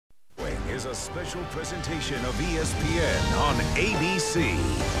is a special presentation of ESPN on ABC.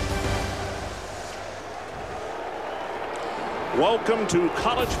 Welcome to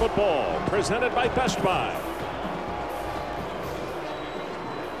college football, presented by Best Buy.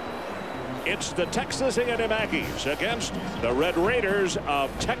 It's the Texas A&M Aggies against the Red Raiders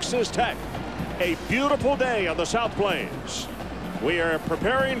of Texas Tech. A beautiful day on the South Plains. We are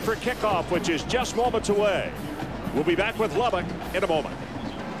preparing for kickoff, which is just moments away. We'll be back with Lubbock in a moment.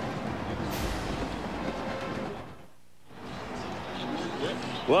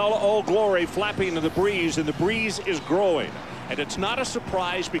 Well, Old Glory flapping in the breeze, and the breeze is growing. And it's not a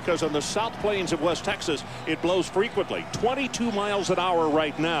surprise because on the South Plains of West Texas, it blows frequently, 22 miles an hour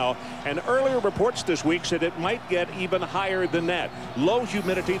right now. And earlier reports this week said it might get even higher than that. Low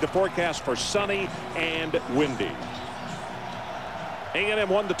humidity, the forecast for sunny and windy. A&M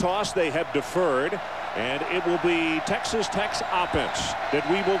won the toss. They have deferred. And it will be Texas Tech's offense that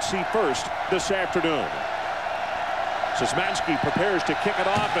we will see first this afternoon. Szymanski prepares to kick it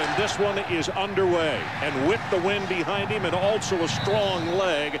off, and this one is underway. And with the wind behind him and also a strong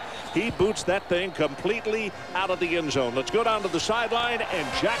leg, he boots that thing completely out of the end zone. Let's go down to the sideline and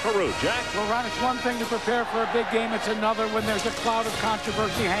Jackaroo. Jack? Well, Ron, it's one thing to prepare for a big game. It's another when there's a cloud of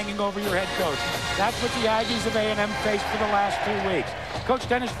controversy hanging over your head coach. That's what the Aggies of A&M faced for the last 2 weeks. Coach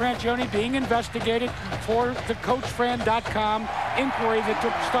Dennis Franchione being investigated for the CoachFran.com inquiry that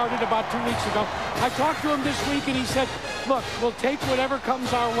started about 2 weeks ago. I talked to him this week, and he said, look, we'll take whatever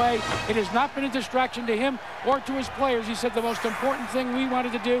comes our way. It has not been a distraction to him or to his players. He said the most important thing we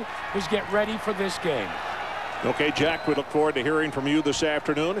wanted to do was get ready for this game. Okay, Jack, we look forward to hearing from you this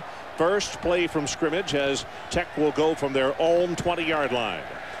afternoon. First play from scrimmage as Tech will go from their own 20-yard line.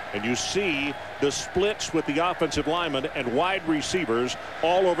 And you see the splits with the offensive linemen and wide receivers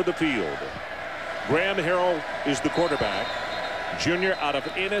all over the field. Graham Harrell is the quarterback, junior out of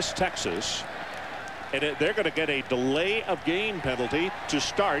Ennis, Texas. And they're going to get a delay of game penalty to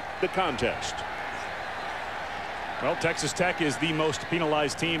start the contest. Well, Texas Tech is the most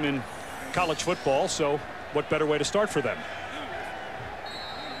penalized team in college football, so what better way to start for them?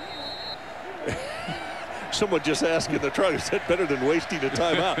 Someone just asked in the truck, is that better than wasting a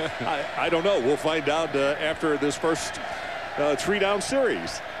timeout? I don't know. We'll find out after this first 3-down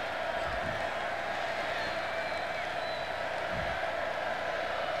series.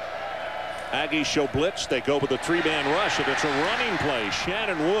 Aggies show blitz. They go with a 3-man rush, and it's a running play.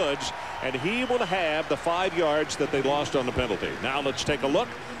 Shannon Woods, and he will have the 5 yards that they lost on the penalty. Now let's take a look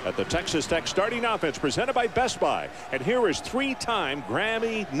at the Texas Tech starting offense presented by Best Buy. And here is 3-time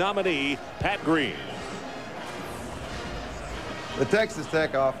Grammy nominee Pat Green. The Texas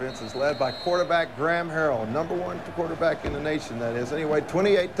Tech offense is led by quarterback Graham Harrell, #1 quarterback in the nation, that is. Anyway,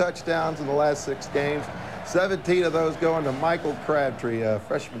 28 touchdowns in the last 6 games. 17 of those going to Michael Crabtree, a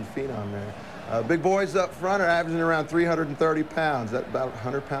freshman phenom there. Big boys up front are averaging around 330 pounds. That's about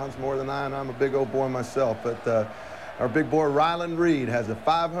 100 pounds more than I, and I'm a big old boy myself. But our big boy Ryland Reed has a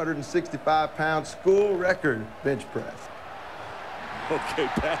 565-pound school record bench press. Okay,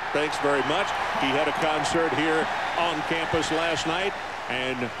 Pat, thanks very much. He had a concert here on campus last night.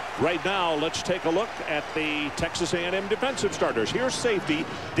 And right now, let's take a look at the Texas A&M defensive starters. Here's safety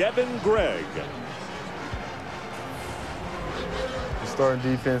Devin Gregg. The starting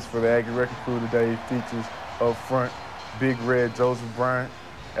defense for the Aggie Wrecking Crew today features up front Big Red Joseph Bryant,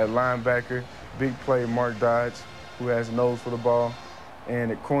 at linebacker big play Mark Dodge, who has a nose for the ball,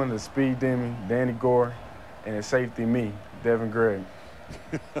 and at corner the speed demon Danny Gore, and at safety me, Devin Gregg.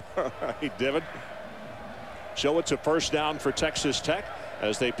 All right, Devin. So it's a first down for Texas Tech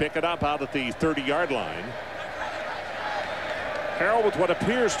as they pick it up out at the 30-yard line. Harrell with what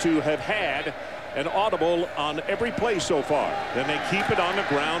appears to have had an audible on every play so far. Then they keep it on the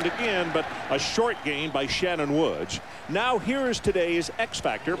ground again, but a short gain by Shannon Woods. Now here's today's X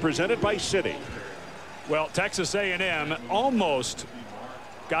Factor presented by Citi. Well, Texas A&M almost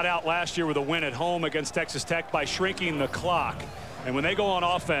got out last year with a win at home against Texas Tech by shrinking the clock. And when they go on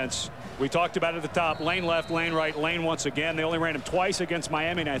offense, we talked about it at the top, lane left, lane right, lane once again. They only ran him twice against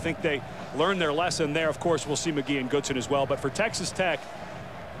Miami, and I think they learned their lesson there. Of course, we'll see McGee and Goodson as well. But for Texas Tech,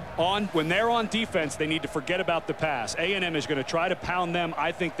 when they're on defense, they need to forget about the pass. A&M is going to try to pound them.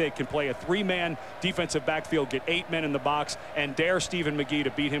 I think they can play a 3-man defensive backfield, get 8 men in the box, and dare Stephen McGee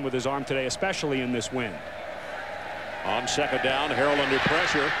to beat him with his arm today, especially in this win. On second down, Harrell under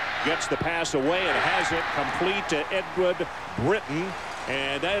pressure, gets the pass away and has it complete to Edward Britton.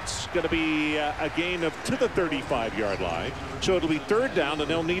 And that's going to be a gain of to the 35-yard line. So it'll be third down, and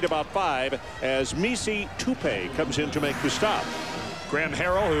they'll need about 5 as Misi Tupe comes in to make the stop. Graham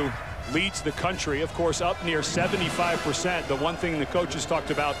Harrell, who leads the country, of course, up near 75%. The one thing the coaches talked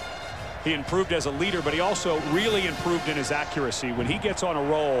about he improved as a leader, but he also really improved in his accuracy. When he gets on a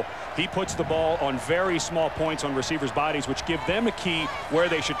roll, he puts the ball on very small points on receivers' bodies, which give them a key where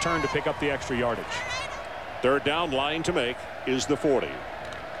they should turn to pick up the extra yardage. Third down, line to make is the 40.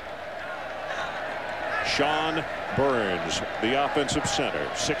 Sean Burns, the offensive center,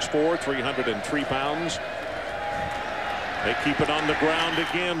 6'4", 303 pounds. They keep it on the ground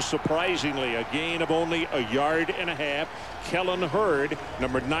again. Surprisingly, a gain of only 1.5 yards. Kellen Hurd,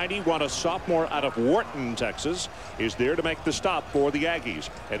 number 91, a sophomore out of Wharton, Texas, is there to make the stop for the Aggies.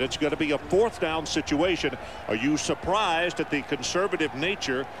 And it's going to be a 4th down situation. Are you surprised at the conservative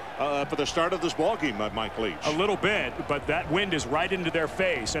nature for the start of this ballgame, Mike Leach? A little bit, but that wind is right into their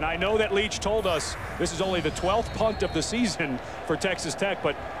face. And I know that Leach told us this is only the 12th punt of the season for Texas Tech,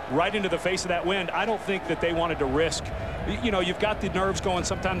 but right into the face of that wind, I don't think that they wanted to risk. You know, you've got the nerves going.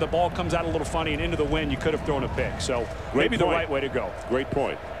 Sometimes the ball comes out a little funny, and into the wind, you could have thrown a pick. So maybe the right way to go. Great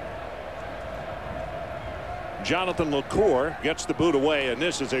point. Jonathan LaCour gets the boot away, and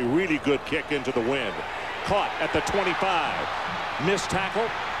this is a really good kick into the wind. Caught at the 25. Missed tackle,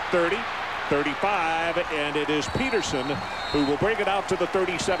 30, 35, and it is Peterson who will bring it out to the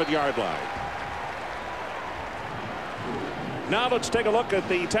 37-yard line. Now let's take a look at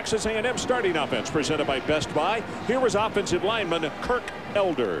the Texas A&M starting offense presented by Best Buy. Here is offensive lineman Kirk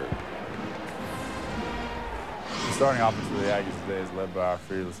Elder. The starting offense for the Aggies today is led by our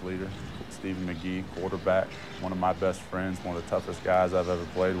fearless leader, Stephen McGee, quarterback, one of my best friends, one of the toughest guys I've ever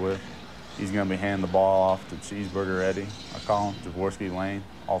played with. He's going to be handing the ball off to Cheeseburger Eddie, I call him, Jaworski Lane,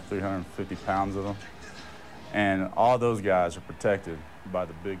 all 350 pounds of them. And all those guys are protected by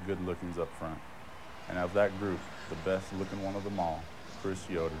the big good-lookings up front. And of that group, the best-looking one of them all, Chris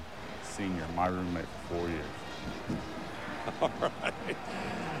Yoder, senior, my roommate for 4 years. All right.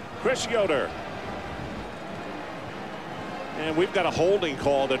 Chris Yoder. And we've got a holding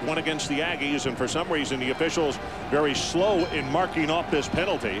call that went against the Aggies, and for some reason the officials very slow in marking off this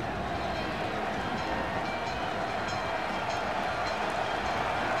penalty.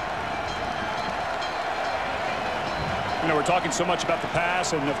 You know, we're talking so much about the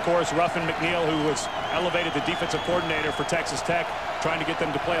pass, and of course Ruffin McNeil, who was elevated the defensive coordinator for Texas Tech, trying to get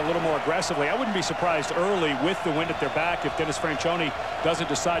them to play a little more aggressively. I wouldn't be surprised early with the wind at their back if Dennis Franchione doesn't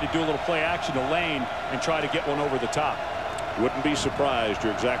decide to do a little play action to Lane and try to get one over the top. Wouldn't be surprised.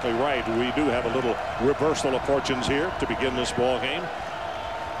 You're exactly right. We do have a little reversal of fortunes here to begin this ball game.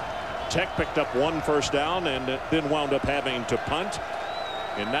 Tech picked up 1 first down and then wound up having to punt.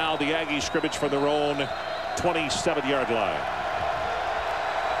 And now the Aggies scrimmage for their own 27-yard line.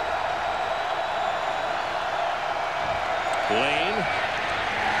 Lane.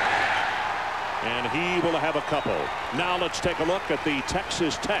 And he will have a couple. Now let's take a look at the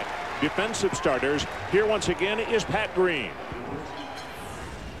Texas Tech defensive starters. Here once again is Pat Green.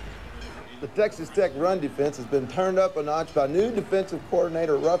 The Texas Tech run defense has been turned up a notch by new defensive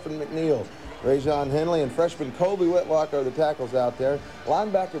coordinator Ruffin McNeil. Rajon Henley and freshman Colby Whitlock are the tackles out there.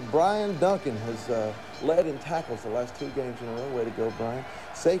 Linebacker Brian Duncan has led in tackles the last 2 games in a row. Way to go, Brian.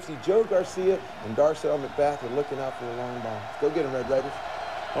 Safety Joe Garcia and Darcel McBath are looking out for the long ball. Go get him, Red Raiders.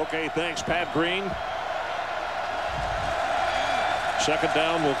 Okay, thanks, Pat Green. Second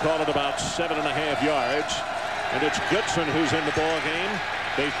down, we'll call it about 7.5 yards. And it's Goodson who's in the ball game.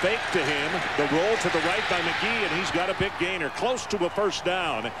 They fake to him. The roll to the right by McGee, and he's got a big gainer, close to a first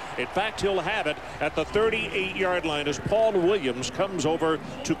down. In fact, he'll have it at the 38-yard line as Paul Williams comes over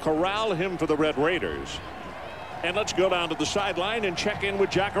to corral him for the Red Raiders. And let's go down to the sideline and check in with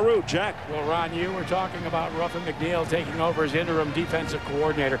Jack Arute. Jack. Well, Ron, you were talking about Ruffin McNeil taking over as interim defensive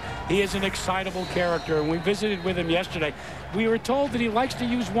coordinator. He is an excitable character, and we visited with him yesterday. We were told that he likes to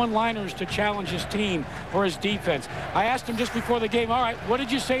use one-liners to challenge his team or his defense. I asked him just before the game, all right, what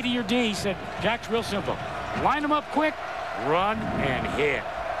did you say to your D? He said, Jack's real simple. Line them up quick, run, and hit.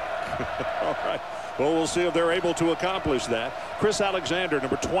 All right. Well, we'll see if they're able to accomplish that. Chris Alexander,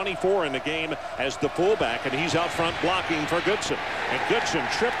 number 24 in the game, as the fullback, and he's out front blocking for Goodson. And Goodson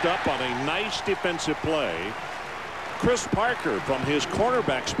tripped up on a nice defensive play. Chris Parker, from his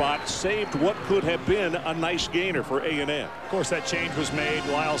cornerback spot, saved what could have been a nice gainer for A&M. Of course, that change was made.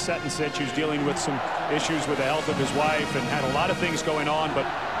 Lyle Setensich, who's dealing with some issues with the health of his wife and had a lot of things going on, but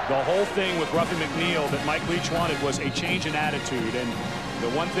the whole thing with Ruffin McNeil that Mike Leach wanted was a change in attitude. And the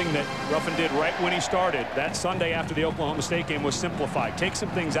one thing that Ruffin did right when he started that Sunday after the Oklahoma State game was simplify. Take some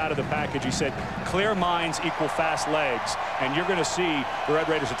things out of the package. He said, clear minds equal fast legs. And you're going to see the Red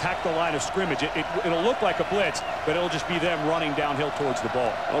Raiders attack the line of scrimmage. It'll look like a blitz, but it'll just be them running downhill towards the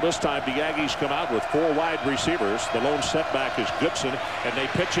ball. Well, this time the Aggies come out with 4 wide receivers. The lone setback is Goodson, and they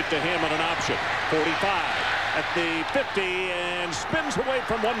pitch it to him on an option. 45. at the 50 and spins away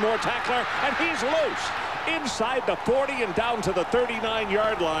from one more tackler, and he's loose inside the 40 and down to the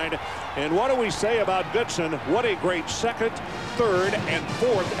 39-yard line. And what do we say about Goodson? What a great second, third, and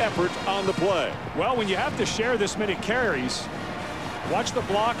fourth effort on the play. Well, when you have to share this many carries, watch the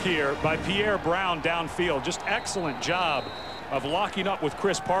block here by Pierre Brown downfield. Just excellent job of locking up with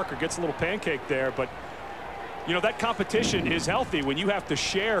Chris Parker. Gets a little pancake there, but you know, that competition is healthy when you have to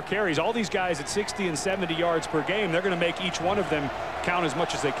share carries. All these guys at 60 and 70 yards per game, they're going to make each one of them count as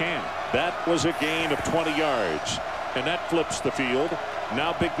much as they can. That was a gain of 20 yards, and that flips the field.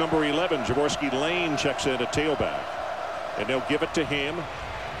 Now big number 11, Jaworski Lane, checks in at tailback, and they'll give it to him.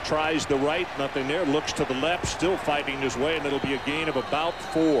 Tries the right, nothing there. Looks to the left, still fighting his way, and it'll be a gain of about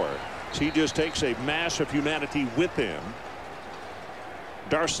 4. So he just takes a mass of humanity with him.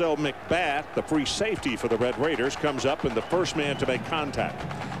 Darcel McBath, the free safety for the Red Raiders, comes up and the first man to make contact.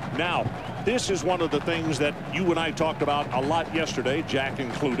 Now, this is one of the things that you and I talked about a lot yesterday, Jack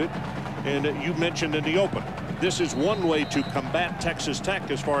included, and you mentioned in the open. This is one way to combat Texas Tech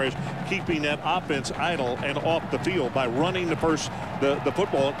as far as keeping that offense idle and off the field by running the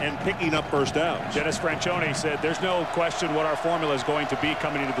football and picking up first downs. Dennis Franchione said there's no question what our formula is going to be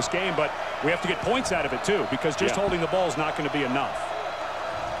coming into this game, but we have to get points out of it too, because just holding the ball is not going to be enough.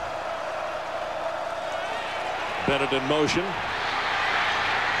 Bennett in motion.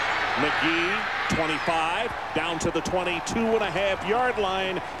 McGee, 25, down to the 22.5-yard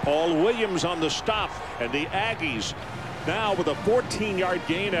line. Paul Williams on the stop, and the Aggies now with a 14-yard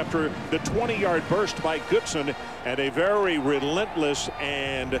gain after the 20-yard burst by Goodson, and a very relentless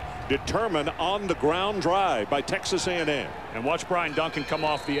and determined on-the-ground drive by Texas A&M. And watch Brian Duncan come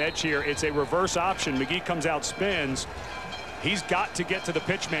off the edge here. It's a reverse option. McGee comes out, spins. He's got to get to the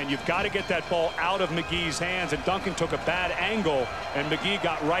pitch man. You've got to get that ball out of McGee's hands, and Duncan took a bad angle, and McGee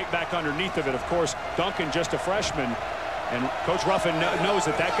got right back underneath of it. Of course, Duncan just a freshman, and Coach Ruffin knows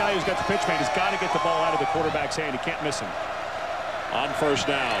that that guy who's got the pitch man has got to get the ball out of the quarterback's hand. He can't miss him. On first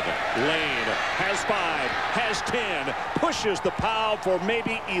down, Lane has 5, has 10, pushes the pile for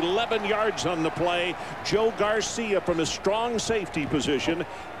maybe 11 yards on the play. Joe Garcia from his strong safety position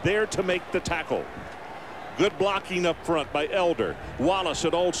there to make the tackle. Good blocking up front by Elder, Wallace,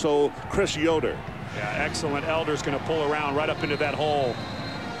 and also Chris Yoder. Yeah, excellent. Elder's going to pull around right up into that hole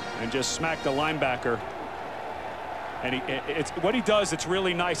and just smack the linebacker. And what he does, it's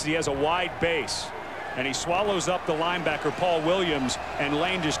really nice. He has a wide base, and he swallows up the linebacker, Paul Williams, and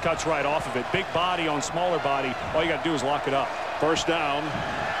Lane just cuts right off of it. Big body on smaller body. All you got to do is lock it up. First down,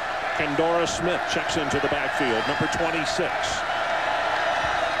 Kendora Smith checks into the backfield, number 26.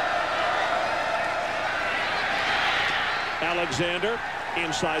 Alexander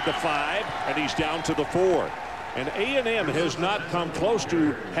inside the 5, and he's down to the 4. And A&M has not come close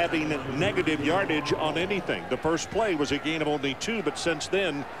to having negative yardage on anything. The first play was a gain of only 2, but since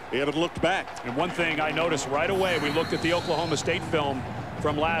then they haven't looked back. And one thing I noticed right away, we looked at the Oklahoma State film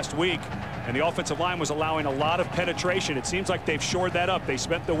from last week, and the offensive line was allowing a lot of penetration. It seems like they've shored that up. They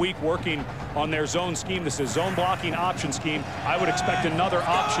spent the week working on their zone scheme. This is zone blocking option scheme. I would expect another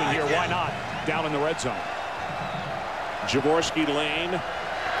option here. Why not? Down in the red zone. Jaworski Lane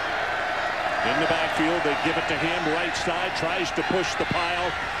in the backfield. They give it to him, right side, tries to push the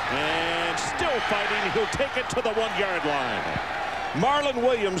pile, and still fighting. He'll take it to the 1-yard line. Marlon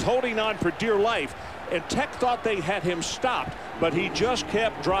Williams holding on for dear life, and Tech thought they had him stopped, but he just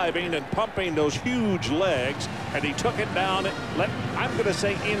kept driving and pumping those huge legs, and he took it down, I'm going to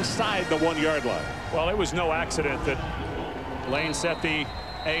say, inside the 1-yard line. Well, it was no accident that Lane set the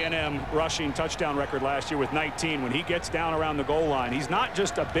A&M rushing touchdown record last year with 19. When he gets down around the goal line, he's not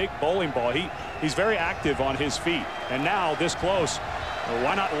just a big bowling ball. He's very active on his feet. And now this close,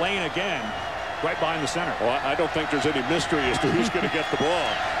 why not Lane again right behind the center? Well, I don't think there's any mystery as to who's going to get the ball.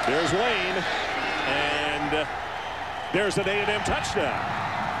 There's Lane, and there's an A&M touchdown.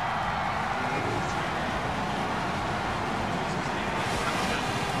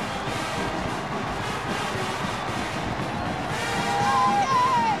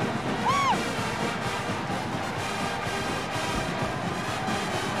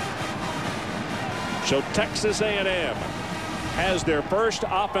 So Texas A&M has their first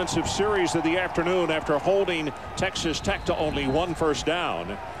offensive series of the afternoon after holding Texas Tech to only 1 first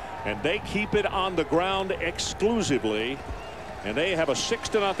down. And they keep it on the ground exclusively. And they have a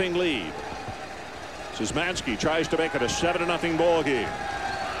 6-0 lead. Szymanski tries to make it a 7-0 ball game.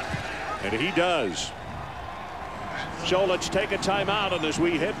 And he does. So let's take a timeout, and as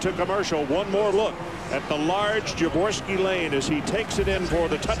we head to commercial, one more look at the large Jaworski Lane as he takes it in for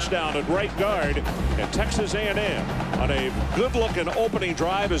the touchdown at right guard. And Texas A&M on a good-looking opening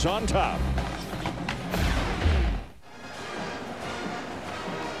drive is on top.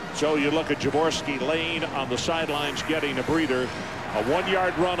 So you look at Jaworski, Lane on the sidelines getting a breather. A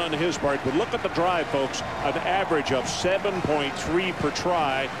 1-yard run on his part. But look at the drive, folks. An average of 7.3 per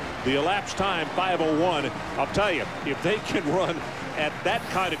try. The elapsed time, 5:01. I'll tell you, if they can run at that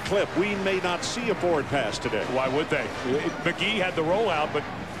kind of clip, we may not see a forward pass today. Why would they? McGee had the rollout,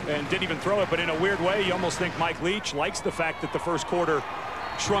 and didn't even throw it. But in a weird way, you almost think Mike Leach likes the fact that the first quarter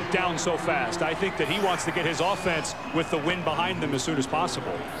shrunk down so fast. I think that he wants to get his offense with the wind behind them as soon as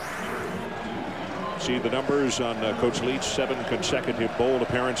possible. See the numbers on Coach Leach, 7 consecutive bowl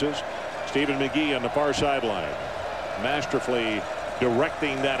appearances. Stephen McGee on the far sideline, masterfully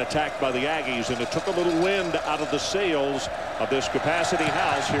directing that attack by the Aggies, and it took a little wind out of the sails of this capacity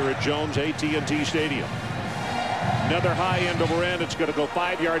house here at Jones AT&T Stadium. Another high end over end. It's going to go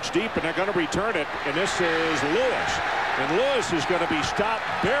 5 yards deep, and they're going to return it, and this is Lewis. And Lewis is going to be stopped,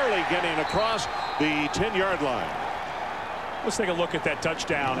 barely getting across the 10-yard line. Let's take a look at that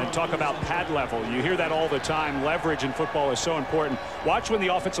touchdown and talk about pad level. You hear that all the time. Leverage in football is so important. Watch when the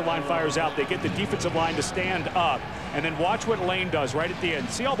offensive line fires out. They get the defensive line to stand up. And then watch what Lane does right at the end.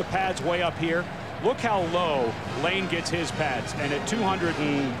 See all the pads way up here? Look how low Lane gets his pads. And at 200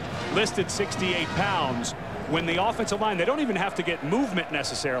 and listed 68 pounds, when the offensive line, they don't even have to get movement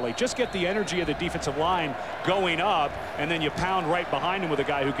necessarily. Just get the energy of the defensive line going up, and then you pound right behind him with a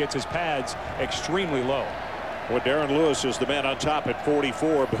guy who gets his pads extremely low. Well, Darren Lewis is the man on top at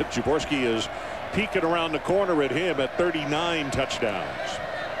 44, but Jaworski is peeking around the corner at him at 39 touchdowns.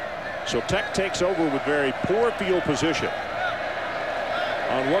 So Tech takes over with very poor field position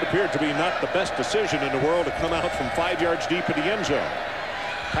on what appeared to be not the best decision in the world to come out from 5 yards deep in the end zone.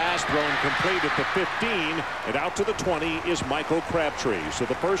 Pass thrown complete at the 15, and out to the 20 is Michael Crabtree. So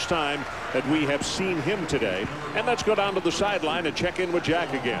the first time that we have seen him today. And let's go down to the sideline and check in with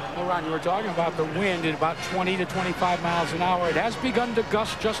Jack again. Well, Ron, you were talking about the wind at about 20 to 25 miles an hour. It has begun to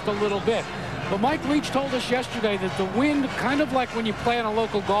gust just a little bit. But Mike Leach told us yesterday that the wind, kind of like when you play on a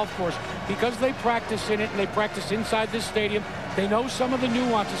local golf course, because they practice in it and they practice inside this stadium, they know some of the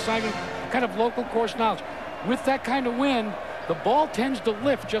nuances, kind of local course knowledge. With that kind of wind, the ball tends to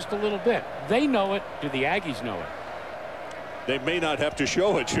lift just a little bit. They know it. Do the Aggies know it? They may not have to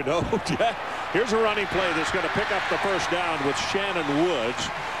show it, you know. Here's a running play that's going to pick up the first down with Shannon Woods.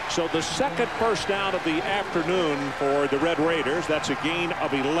 So the second first down of the afternoon for the Red Raiders. That's a gain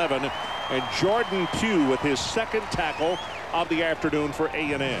of 11. And Jordan Pugh with his second tackle of the afternoon for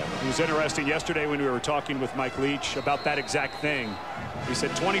A&M. It was interesting yesterday when we were talking with Mike Leach about that exact thing. He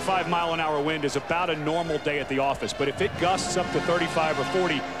said 25-mile-an-hour wind is about a normal day at the office, but if it gusts up to 35 or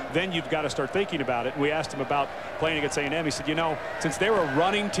 40, then you've got to start thinking about it. And we asked him about playing against A&M. He said, you know, since they're a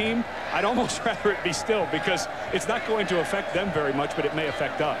running team, I'd almost rather it be still, because it's not going to affect them very much, but it may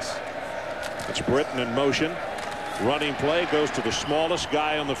affect us. It's Britton in motion. Running play goes to the smallest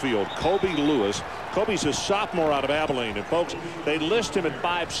guy on the field, Kobe Lewis. Kobe's a sophomore out of Abilene, and folks, they list him at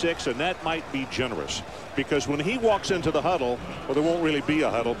 5'6", and that might be generous, because when he walks into the huddle, well, there won't really be a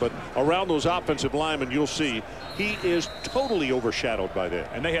huddle, but around those offensive linemen, you'll see he is totally overshadowed by them.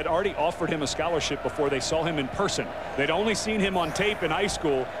 And they had already offered him a scholarship before they saw him in person. They'd only seen him on tape in high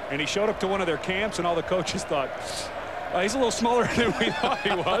school, and he showed up to one of their camps, and all the coaches thought, he's a little smaller than we thought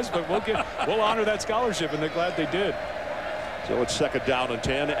he was, but we'll honor that scholarship, and they're glad they did. So it's second down and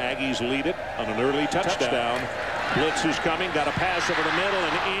 10. Aggies lead it on an early touchdown. Blitz is coming. Got a pass over the middle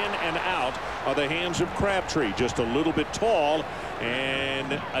and in and out of the hands of Crabtree. Just a little bit tall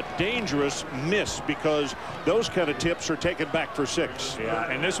and a dangerous miss, because those kind of tips are taken back for 6. Yeah,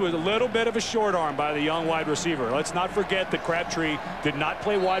 and this was a little bit of a short arm by the young wide receiver. Let's not forget that Crabtree did not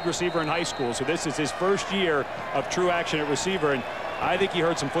play wide receiver in high school, so this is his first year of true action at receiver, and I think he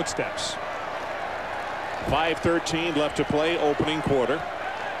heard some footsteps. 5:13 left to play, opening quarter.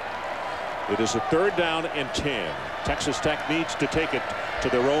 It is a third down and 10. Texas Tech needs to take it to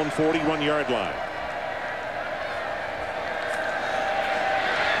their own 41-yard line.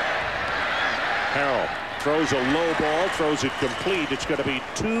 Harrell throws a low ball, throws it complete. It's going to be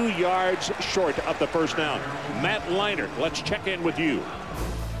 2 yards short of the first down. Matt Leinart, let's check in with you.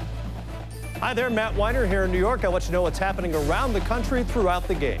 Hi there, Matt Weiner here in New York. I'll let you know what's happening around the country throughout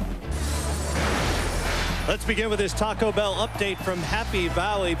the game. Let's begin with this Taco Bell update from Happy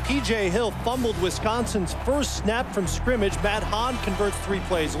Valley. P.J. Hill fumbled Wisconsin's first snap from scrimmage. Matt Hahn converts 3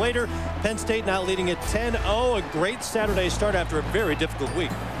 plays later. Penn State now leading at 10-0. A great Saturday start after a very difficult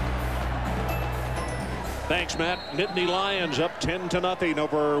week. Thanks, Matt. Nittany Lions up 10-0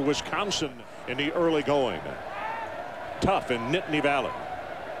 over Wisconsin in the early going. Tough in Nittany Valley.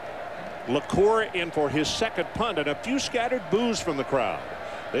 LaCour in for his second punt, and a few scattered boos from the crowd.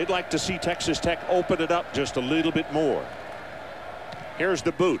 They'd like to see Texas Tech open it up just a little bit more. Here's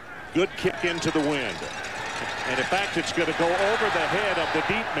the boot. Good kick into the wind. And in fact, it's going to go over the head of the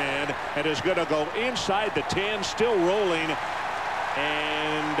deep man and is going to go inside the 10, still rolling.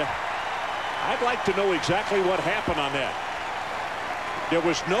 And I'd like to know exactly what happened on that. There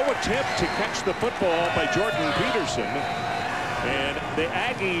was no attempt to catch the football by Jordan Peterson. And the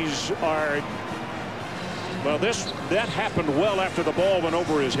Aggies are, well, that happened well after the ball went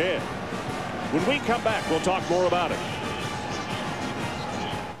over his head. When we come back, we'll talk more about it.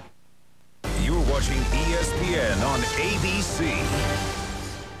 You're watching ESPN on ABC.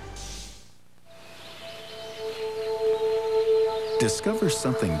 Discover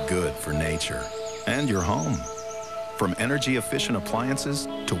something good for nature and your home. From energy-efficient appliances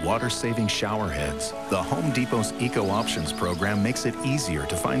to water-saving shower heads, the Home Depot's Eco Options program makes it easier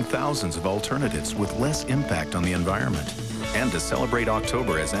to find thousands of alternatives with less impact on the environment. And to celebrate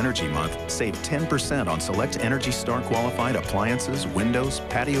October as Energy Month, save 10% on select Energy Star qualified appliances, windows,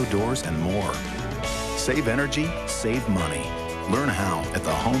 patio doors, and more. Save energy, save money. Learn how at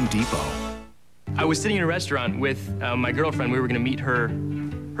the Home Depot. I was sitting in a restaurant with my girlfriend. We were going to meet her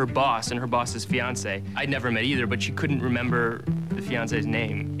boss and her boss's fiance. I'd never met either, but she couldn't remember the fiance's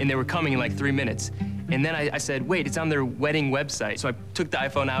name. And they were coming in like 3 minutes. And then I said, wait, it's on their wedding website. So I took the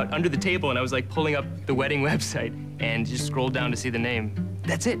iPhone out under the table and I was like pulling up the wedding website and just scrolled down to see the name.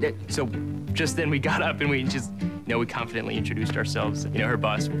 That's it. So just then we got up and we just, we confidently introduced ourselves. Her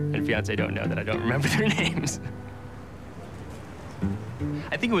boss and fiance don't know that I don't remember their names.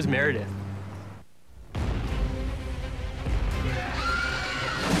 I think it was Meredith.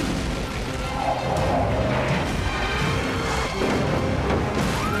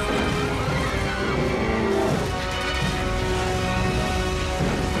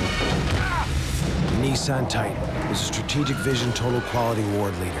 Nissan Titan is a Strategic Vision Total Quality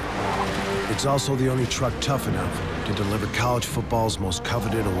Award leader. It's also the only truck tough enough to deliver college football's most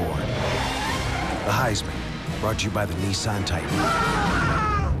coveted award. The Heisman, brought to you by the Nissan Titan.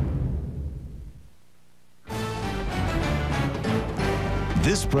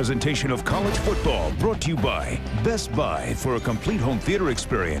 This presentation of college football brought to you by Best Buy. For a complete home theater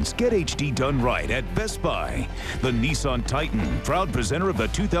experience, get HD done right at Best Buy. The Nissan Titan, proud presenter of the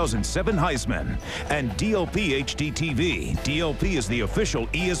 2007 Heisman. And DLP HD TV. DLP is the official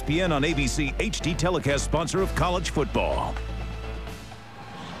ESPN on ABC HD telecast sponsor of college football.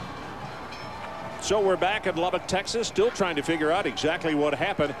 So we're back in Lubbock, Texas, still trying to figure out exactly what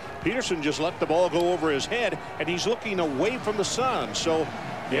happened. Peterson just let the ball go over his head, and he's looking away from the sun. So,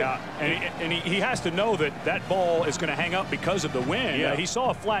 yeah, and he has to know that that ball is going to hang up because of the wind. Yeah. He saw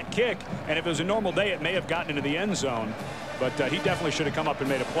a flat kick, and if it was a normal day, it may have gotten into the end zone. But he definitely should have come up and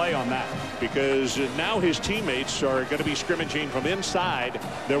made a play on that. Because now his teammates are going to be scrimmaging from inside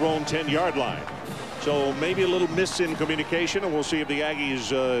their own 10-yard line. So maybe a little miss in communication, and we'll see if the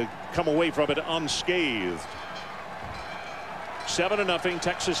Aggies come away from it unscathed. 7-0,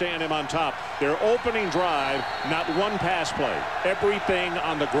 Texas A&M on top. Their opening drive, not one pass play. Everything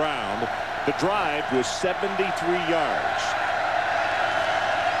on the ground. The drive was 73 yards.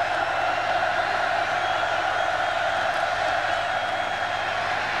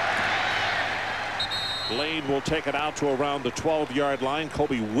 Lane will take it out to around the 12-yard line.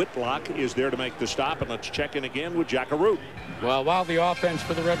 Kobe Whitlock is there to make the stop. And let's check in again with Jackaroo. Well, while the offense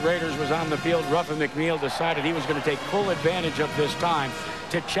for the Red Raiders was on the field, Ruffin McNeil decided he was going to take full advantage of this time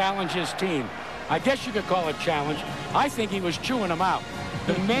to challenge his team. I guess you could call it challenge. I think he was chewing them out.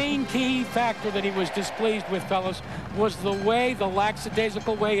 The main key factor that he was displeased with, fellas, was the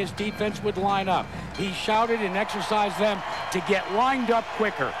lackadaisical way his defense would line up. He shouted and exercised them to get lined up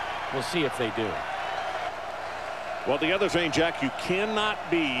quicker. We'll see if they do. Well, the other thing, Jack, you cannot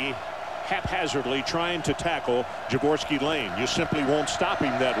be haphazardly trying to tackle Jaworski Lane. You simply won't stop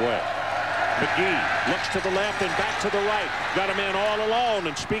him that way. McGee looks to the left and back to the right. Got him in all alone.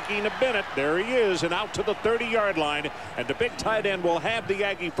 And speaking of Bennett, there he is and out to the 30-yard line. And the big tight end will have the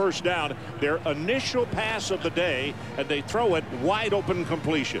Aggie first down. Their initial pass of the day, and they throw it wide open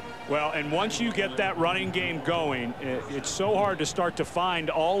completion. Well, and once you get that running game going, it's so hard to start to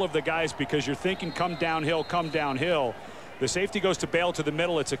find all of the guys because you're thinking come downhill, come downhill. The safety goes to bail to the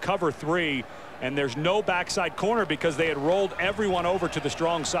middle. It's a cover 3, and there's no backside corner because they had rolled everyone over to the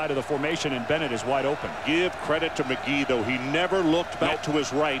strong side of the formation, and Bennett is wide open. Give credit to McGee, though. He never looked back to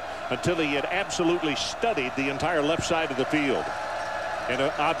his right until he had absolutely studied the entire left side of the field. And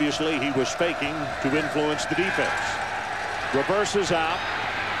obviously he was faking to influence the defense. Reverses out.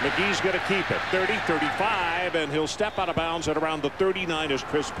 McGee's going to keep it. 30, 35, and he'll step out of bounds at around the 39 as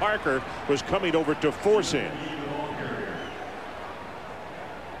Chris Parker was coming over to force him.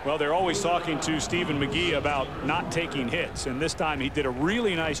 Well, they're always talking to Stephen McGee about not taking hits, and this time he did a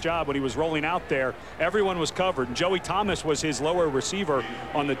really nice job when he was rolling out there. Everyone was covered, and Joey Thomas was his lower receiver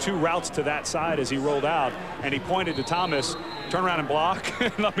on the 2 routes to that side as he rolled out, and he pointed to Thomas, turn around and block,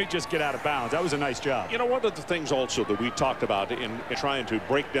 and let me just get out of bounds. That was a nice job. You know, one of the things also that we talked about in trying to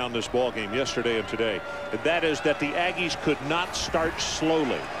break down this ball game yesterday and today, and that is that the Aggies could not start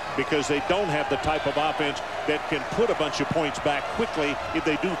slowly, because they don't have the type of offense that can put a bunch of points back quickly if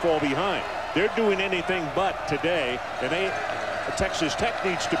they do fall behind. They're doing anything but today, and Texas Tech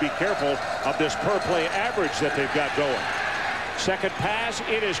needs to be careful of this per play average that they've got going. Second pass,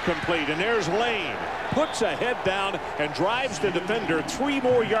 it is complete, and there's Lane. Puts a head down and drives the defender 3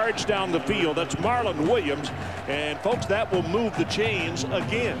 more yards down the field. That's Marlon Williams, and folks, that will move the chains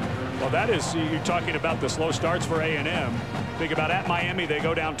again. Well, that is, you're talking about the slow starts for A&M. Think about at Miami, they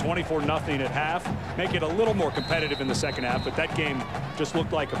go down 24-0 at half, make it a little more competitive in the second half, but that game just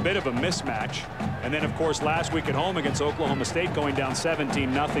looked like a bit of a mismatch. And then, of course, last week at home against Oklahoma State, going down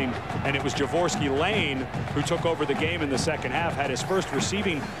 17-0, and it was Javorsky Lane who took over the game in the second half, had his first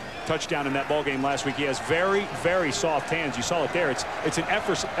receiving touchdown in that ball game last week. He has very, very soft hands. You saw it there. It's an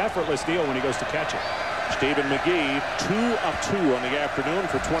effortless deal when he goes to catch it. Stephen McGee, 2 of 2 on the afternoon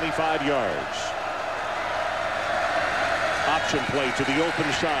for 25 yards. Option play to the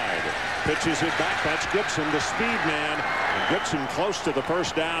open side. Pitches it back. That's Goodson, the speed man. And Goodson close to the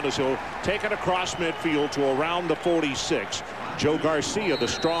first down as he'll take it across midfield to around the 46. Joe Garcia, the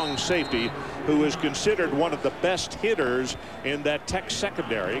strong safety, who is considered one of the best hitters in that Tech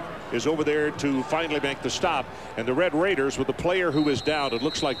secondary, is over there to finally make the stop. And the Red Raiders with a player who is down. It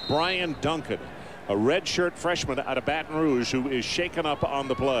looks like Brian Duncan, a redshirt freshman out of Baton Rouge, who is shaken up on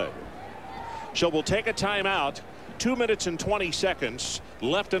the play. So we'll take a timeout. 2 minutes and 20 seconds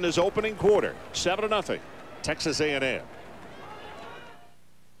left in his opening quarter. 7-0, Texas A&M.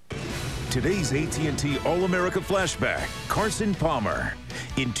 Today's AT&T All-America Flashback, Carson Palmer.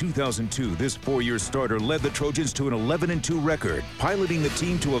 In 2002, this 4-year starter led the Trojans to an 11-2 record, piloting the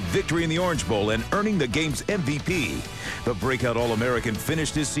team to a victory in the Orange Bowl and earning the game's MVP. The breakout All-American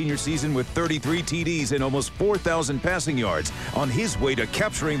finished his senior season with 33 TDs and almost 4,000 passing yards on his way to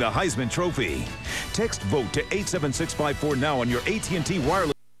capturing the Heisman Trophy. Text VOTE to 87654 now on your AT&T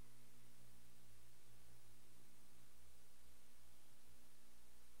wireless.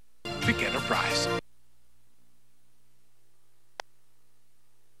 Pick Enterprise.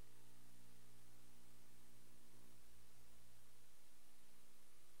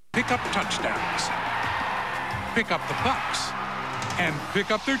 Pick up touchdowns. Pick up the bucks. And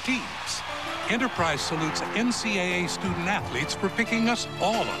pick up their teams. Enterprise salutes NCAA student athletes for picking us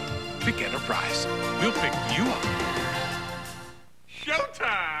all up. Pick Enterprise. We'll pick you up.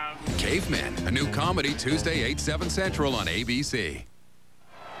 Showtime! Cavemen, a new comedy Tuesday 8/7 Central on ABC.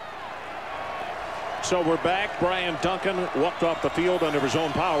 So we're back. Brian Duncan walked off the field under his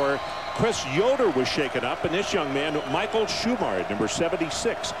own power. Chris Yoder was shaken up, and this young man, Michael Schumard, number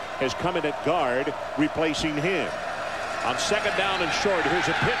 76, has come in at guard, replacing him. On second down and short, here's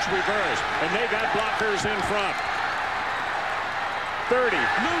a pitch reverse, and they got blockers in front. 30,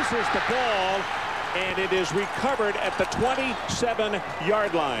 loses the ball, and it is recovered at the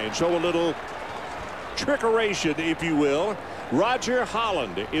 27-yard line. So a little trickeration, if you will. Roger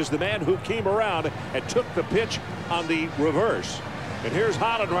Holland is the man who came around and took the pitch on the reverse. And here's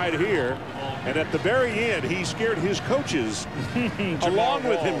Holland right here. And at the very end, he scared his coaches along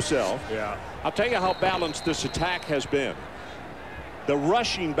with himself. Yeah. I'll tell you how balanced this attack has been. The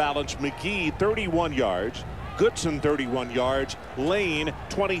rushing balance, McGee 31 yards, Goodson 31 yards, Lane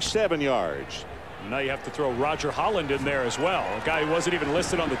 27 yards. Now you have to throw Roger Holland in there as well, a guy who wasn't even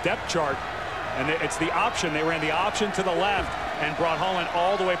listed on the depth chart. And it's the option. They ran the option to the left and brought Holland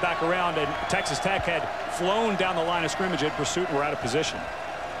all the way back around. And Texas Tech had flown down the line of scrimmage in pursuit and were out of position.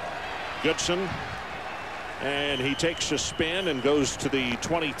 Goodson. And he takes a spin and goes to the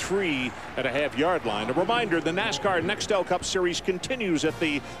 23.5-yard line. A reminder, the NASCAR Nextel Cup Series continues at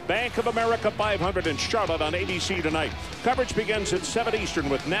the Bank of America 500 in Charlotte on ABC tonight. Coverage begins at 7 Eastern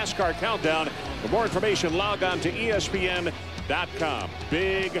with NASCAR Countdown. For more information, log on to ESPN.com.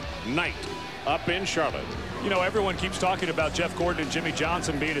 Big night up in Charlotte. You know, everyone keeps talking about Jeff Gordon and Jimmy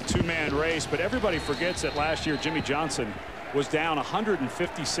Johnson being a two-man race, but everybody forgets that last year Jimmy Johnson was down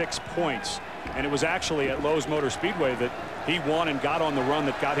 156 points, and it was actually at Lowe's Motor Speedway that he won and got on the run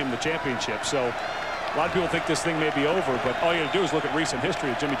that got him the championship. So a lot of people think this thing may be over, but all you have to do is look at recent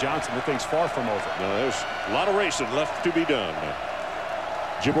history of Jimmy Johnson. The thing's far from over. No, there's a lot of racing left to be done.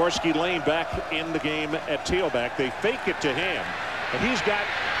 Javorsky Lane back in the game at tailback. They fake it to him, and he's got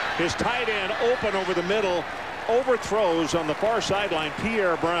his tight end open over the middle. overthrows on the far sideline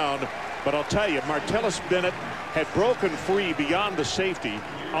Pierre Brown. But I'll tell you, Martellus Bennett had broken free beyond the safety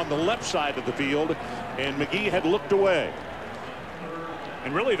on the left side of the field, and McGee had looked away.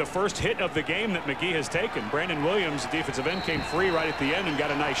 And really the first hit of the game that McGee has taken. Brandon Williams, the defensive end, came free right at the end and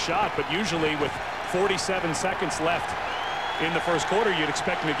got a nice shot. But usually with 47 seconds left in the first quarter, you'd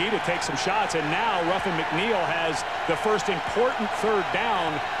expect McGee to take some shots. And now Ruffin McNeil has the first important third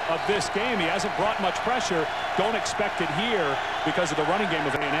down of this game. He hasn't brought much pressure. Don't expect it here because of the running game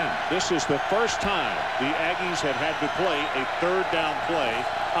of A&M. This is the first time the Aggies have had to play a third down play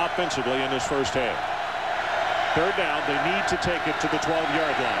offensively in this first half. Third down, they need to take it to the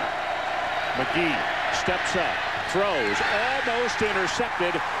 12-yard line. McGee steps up, throws, almost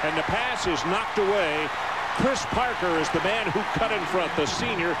intercepted, and the pass is knocked away. Chris Parker is the man who cut in front, the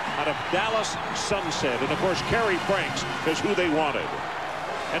senior out of Dallas Sunset. And, of course, Kerry Franks is who they wanted.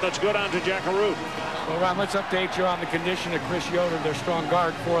 And let's go down to Jackaroo. Well, Ron, let's update you on the condition of Chris Yoder, their strong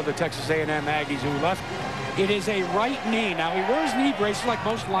guard for the Texas A&M Aggies who left. It is a right knee. Now, he wears knee braces like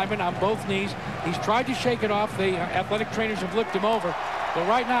most linemen on both knees. He's tried to shake it off. The athletic trainers have looked him over. But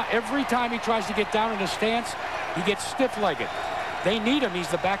right now, every time he tries to get down in a stance, he gets stiff-legged. They need him. He's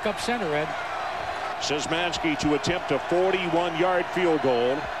the backup center, Ed. Szymanski to attempt a 41-yard field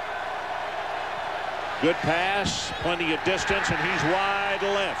goal. Good pass, plenty of distance, and he's wide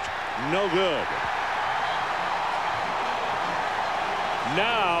left. No good.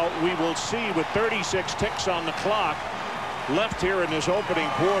 Now we will see with 36 ticks on the clock left here in this opening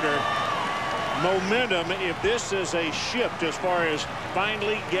quarter. Momentum, if this is a shift as far as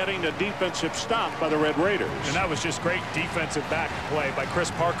finally getting a defensive stop by the Red Raiders. And that was just great defensive back play by Chris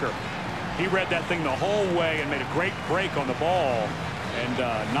Parker. He read that thing the whole way and made a great break on the ball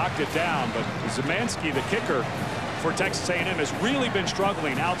and knocked it down. But Szymanski, the kicker for Texas A&M, has really been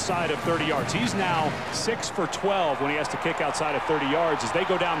struggling outside of 30 yards. He's now 6 for 12 when he has to kick outside of 30 yards. As they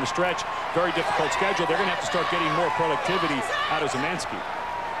go down the stretch, very difficult schedule, they're going to have to start getting more productivity out of Szymanski.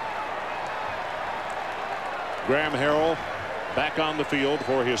 Graham Harrell back on the field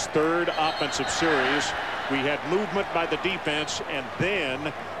for his third offensive series. We had movement by the defense, and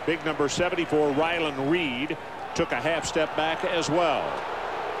then big number 74, Rylan Reed, took a half step back as well.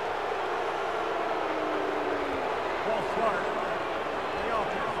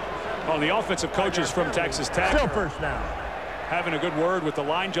 Well, the offensive coaches from Texas Tech still first down. Having a good word with the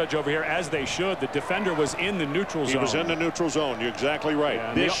line judge over here, as they should. The defender was in the neutral zone. He was in the neutral zone. You're exactly right.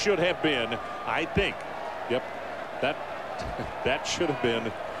 Yeah, this should have been, I think, yep, that should have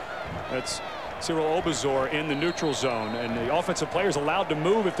been. That's Cyril Obazor in the neutral zone, and the offensive player is allowed to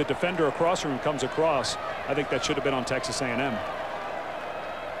move if the defender across from him comes across. I think that should have been on Texas A&M.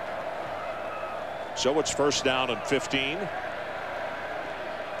 So it's first down and 15.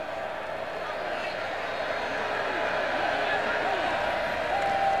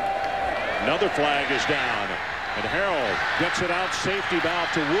 Another flag is down, and Harrell gets it out, safety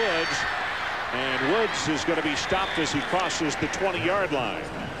valve to Woods, and Woods is going to be stopped as he crosses the 20-yard line.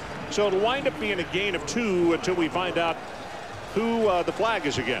 So it'll wind up being a gain of 2 until we find out who the flag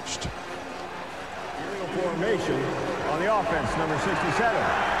is against. Formation on the offense, number 67.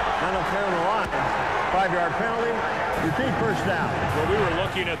 Run up there on the line. 5-yard penalty. Repeat first down. Well, we were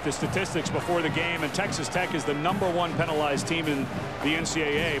looking at the statistics before the game, and Texas Tech is the #1 penalized team in the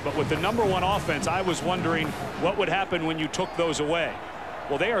NCAA. But with the #1 offense, I was wondering what would happen when you took those away.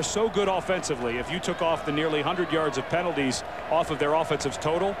 Well, they are so good offensively. If you took off the nearly 100 yards of penalties off of their offensive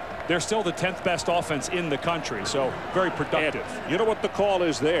total, they're still the 10th best offense in the country. So very productive. And you know what the call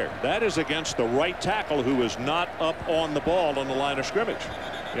is there? That is against the right tackle, who is not up on the ball on the line of scrimmage.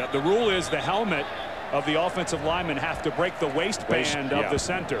 Yeah, the rule is the helmet of the offensive linemen have to break the waistband of the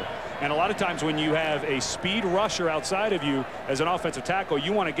center. And a lot of times when you have a speed rusher outside of you as an offensive tackle,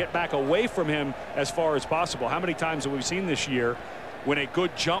 you want to get back away from him as far as possible. How many times have we seen this year when a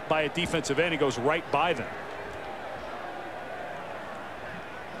good jump by a defensive end, he goes right by them?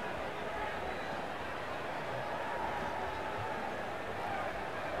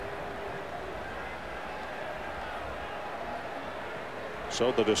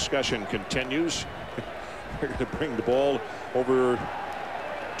 So the discussion continues. They're going to bring the ball over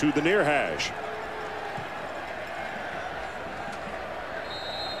to the near hash.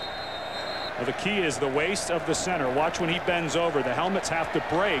 Well, the key is the waist of the center. Watch when he bends over. The helmets have to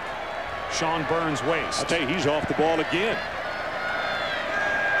break Sean Burns' waist. I'll tell you, he's off the ball again.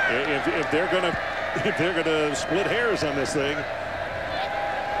 If they're gonna split hairs on this thing,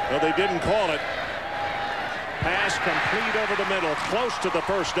 well, they didn't call it. Pass complete over the middle, close to the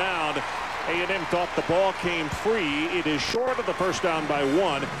first down, A&M thought the ball came free. It is short of the first down by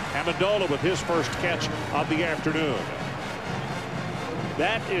 1. Amendola with his first catch of the afternoon.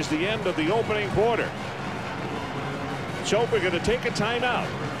 That is the end of the opening quarter. So we're going to take a timeout.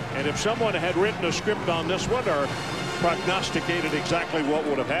 And if someone had written a script on this one or prognosticated exactly what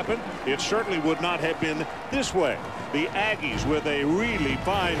would have happened, it certainly would not have been this way. The Aggies with a really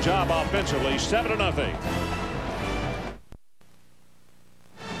fine job offensively, 7-0.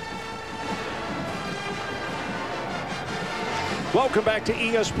 Welcome back to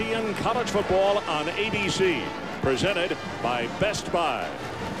ESPN College Football on ABC, presented by Best Buy.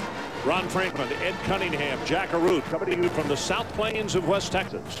 Ron Franklin, Ed Cunningham, Jack Arute coming to you from the South Plains of West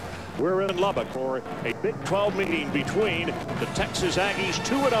Texas. We're in Lubbock for a Big 12 meeting between the Texas Aggies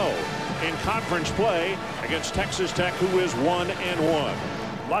 2-0 in conference play against Texas Tech, who is 1-1.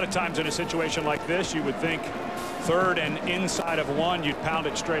 A lot of times in a situation like this, you would think third and inside of 1, you'd pound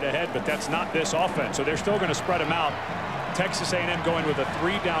it straight ahead, but that's not this offense. So they're still going to spread them out. Texas A&M going with a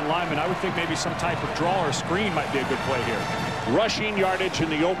 3-down lineman. I would think maybe some type of draw or screen might be a good play here. Rushing yardage in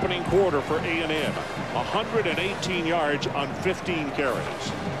the opening quarter for A&M. 118 yards on 15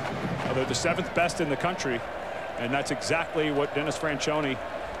 carries. Now, they're the 7th best in the country, and that's exactly what Dennis Franchione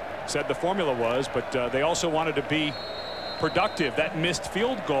said the formula was, but they also wanted to be productive. That missed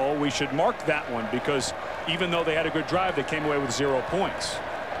field goal, we should mark that one, because even though they had a good drive, they came away with 0 points.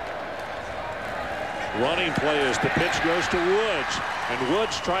 Running play as the pitch goes to Woods, and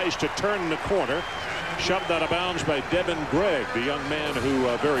Woods tries to turn the corner. Shoved out of bounds by Devin Gregg, the young man who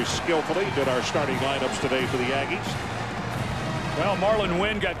very skillfully did our starting lineups today for the Aggies. Well, Marlon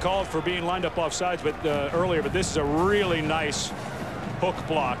Wynn got called for being lined up off sides earlier, but this is a really nice hook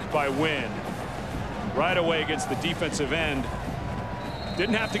block by Wynn. Right away against the defensive end.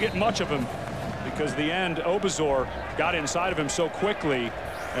 Didn't have to get much of him because the end, Obazor, got inside of him so quickly,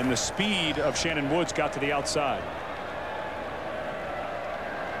 and the speed of Shannon Woods got to the outside.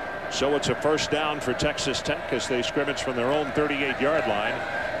 So it's a first down for Texas Tech as they scrimmage from their own 38-yard line,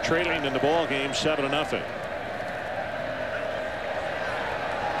 trailing in the ball game 7-0.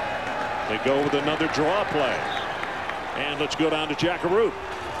 They go with another draw play. And let's go down to Jack Arute.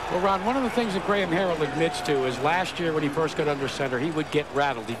 Well, Ron, one of the things that Graham Harrell admits to is last year when he first got under center, he would get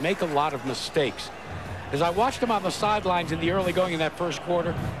rattled. He'd make a lot of mistakes. As I watched him on the sidelines in the early going in that first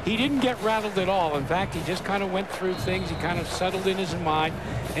quarter, he didn't get rattled at all. In fact, he just kind of went through things. He kind of settled in his mind.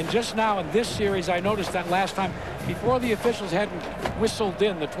 And just now in this series, I noticed that last time, before the officials hadn't whistled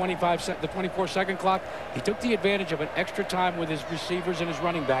in the 24-second clock, he took the advantage of an extra time with his receivers and his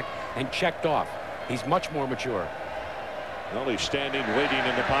running back and checked off. He's much more mature. Well, he's standing, waiting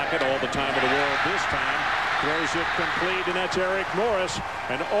in the pocket all the time in the world. This time, throws it complete, and that's Eric Morris.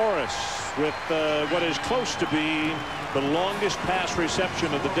 And Orris with what is close to be the longest pass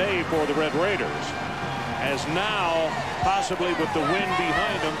reception of the day for the Red Raiders. As now, possibly with the wind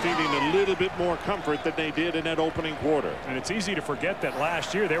behind them, feeling a little bit more comfort than they did in that opening quarter. And it's easy to forget that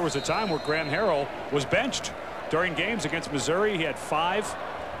last year there was a time where Graham Harrell was benched during games against Missouri. He had 5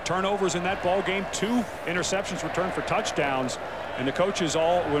 turnovers in that ball game, 2 interceptions returned for touchdowns. And the coaches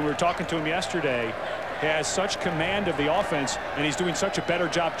all, when we were talking to him yesterday, he has such command of the offense, and he's doing such a better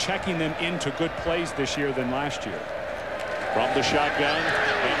job checking them into good plays this year than last year. From the shotgun,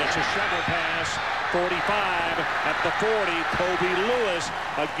 and it's a shovel pass. 45 at the 40. Kobe Lewis,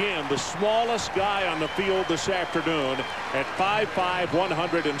 again, the smallest guy on the field this afternoon at 5'5",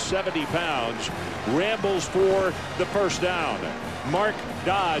 170 pounds, rambles for the first down. Mark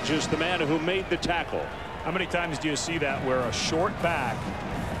Dodge is the man who made the tackle. How many times do you see that where a short back,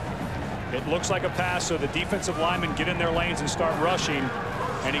 it looks like a pass, so the defensive linemen get in their lanes and start rushing,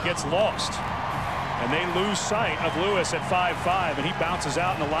 and he gets lost. And they lose sight of Lewis at 5'5", and he bounces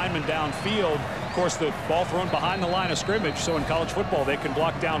out and the lineman downfield. Of course, the ball thrown behind the line of scrimmage, so in college football they can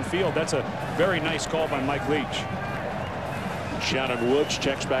block downfield. That's a very nice call by Mike Leach. Shannon Woods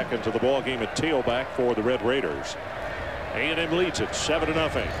checks back into the ball game at tailback for the Red Raiders. A&M leads it 7-0.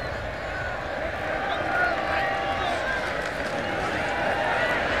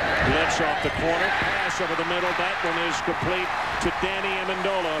 Blitz off the corner, pass over the middle. That one is complete to Danny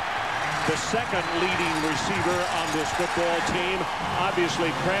Amendola, the second leading receiver on this football team. Obviously,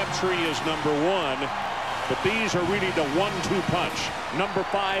 Crabtree is number 1, but these are really the 1-2 punch, number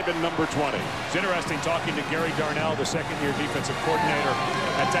 5 and number 20. It's interesting talking to Gary Darnell, the second-year defensive coordinator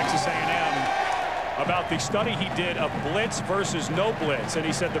at Texas A&M, about the study he did of blitz versus no blitz, and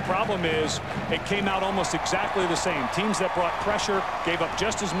he said the problem is it came out almost exactly the same. Teams that brought pressure gave up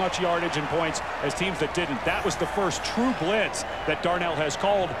just as much yardage and points as teams that didn't. That was the first true blitz that Darnell has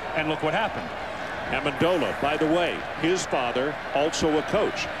called, and look what happened. Amendola, by the way, his father also a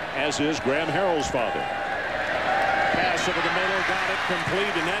coach, as is Graham Harrell's father. Pass over the middle, got it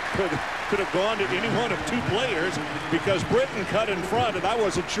complete, and that could have gone to any one of two players because Britton cut in front, and I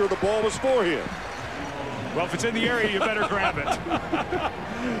wasn't sure the ball was for him. Well, if it's in the area, you better grab it.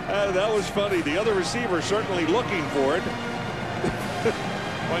 That was funny. The other receiver certainly looking for it.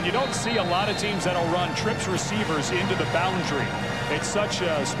 Well, you don't see a lot of teams that'll run trips receivers into the boundary. It's such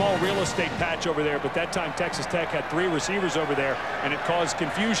a small real estate patch over there, but that time Texas Tech had 3 receivers over there, and it caused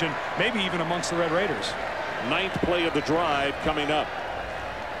confusion, maybe even amongst the Red Raiders. 9th play of the drive coming up.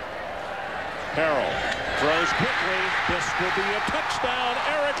 Harrell throws quickly. This will be a touchdown,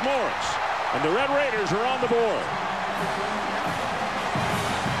 Eric Morris. And the Red Raiders are on the board.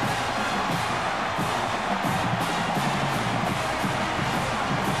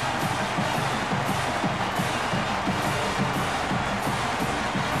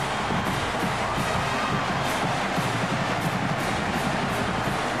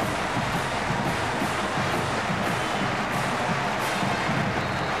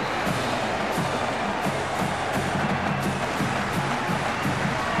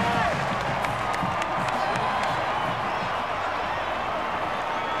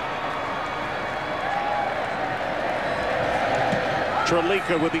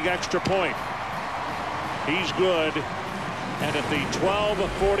 Trelika with the extra point. He's good. And at the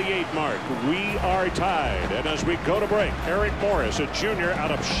 12:48 mark, we are tied. And as we go to break, Eric Morris, a junior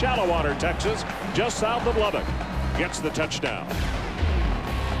out of Shallowater, Texas, just south of Lubbock, gets the touchdown.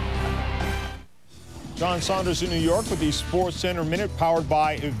 John Saunders in New York with the Sports Center Minute powered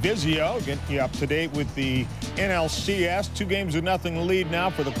by Vizio. Getting you up to date with the NLCS. 2-0 lead now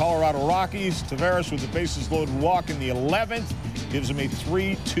for the Colorado Rockies. Taveras with the bases loaded walk in the 11th. Gives them a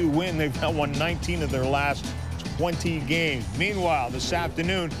 3-2 win. They've now won 19 of their last 20 games. Meanwhile, this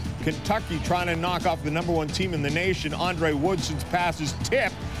afternoon, Kentucky trying to knock off the #1 team in the nation. Andre Woodson's pass is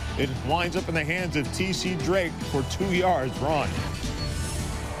tipped. It winds up in the hands of T.C. Drake for 2 yards. Ron.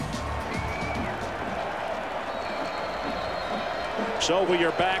 So we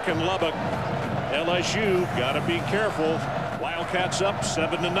are back in Lubbock. LSU got to be careful. Wildcats up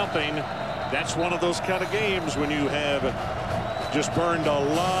 7-0. That's one of those kind of games when you have just burned a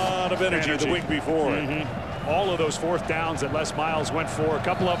lot of energy the week before. All of those 4th downs that Les Miles went for, a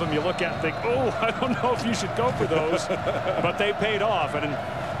couple of them you look at and think, oh, I don't know if you should go for those. But they paid off, and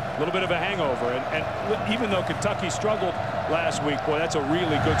a little bit of a hangover. And even though Kentucky struggled last week, boy, that's a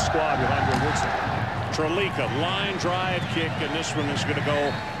really good squad with Andre Woodson. Trelika, line drive kick, and this one is going to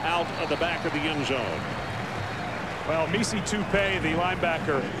go out of the back of the end zone. Well, Misi Toupe, the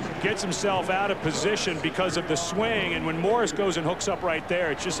linebacker, gets himself out of position because of the swing, and when Morris goes and hooks up right there,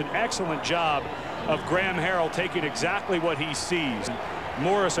 it's just an excellent job of Graham Harrell taking exactly what he sees.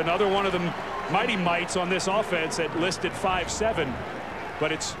 Morris, another one of the mighty mites on this offense that listed 5'7",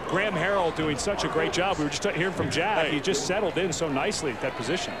 but it's Graham Harrell doing such a great job. We were just hearing from Jack. He just settled in so nicely at that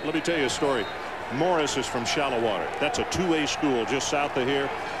position. Let me tell you a story. Morris is from Shallowater. That's a 2A school just south of here.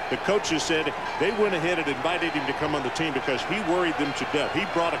 The coaches said they went ahead and invited him to come on the team because he worried them to death. He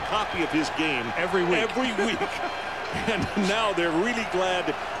brought a copy of his game every week. And now they're really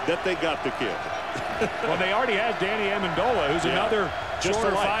glad that they got the kid. Well, they already had Danny Amendola, who's another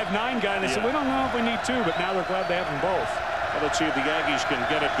shorter 5'9" guy. And they said, we don't know if we need 2, but now they're glad they have them both. Well, let's see if the Aggies can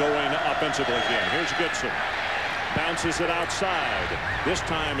get it going offensively again. Here's Goodson. Bounces it outside. This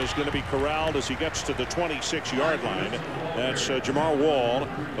time is going to be corralled as he gets to the 26-yard line. That's Jamar Wall,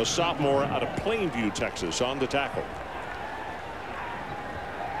 a sophomore out of Plainview, Texas, on the tackle.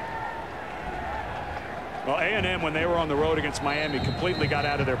 Well, A&M, when they were on the road against Miami, completely got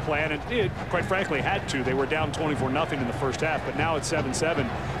out of their plan, and it, quite frankly, had to. They were down 24-0 in the first half, but now it's 7-7.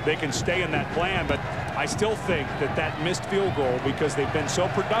 They can stay in that plan, but I still think that missed field goal, because they've been so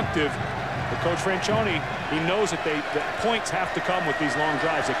productive. But Coach Franchione, he knows that the points have to come with these long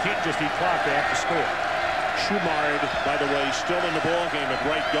drives. They can't just eat clock. They have to score. Schumard, by the way, still in the ballgame at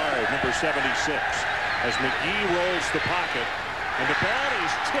right guard, number 76, as McGee rolls the pocket, and the ball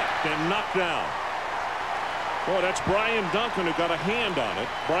is tipped and knocked down. Boy, that's Brian Duncan who got a hand on it.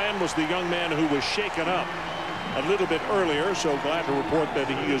 Brian was the young man who was shaken up a little bit earlier, so glad to report that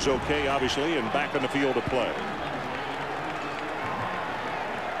he is okay, obviously, and back on the field of play.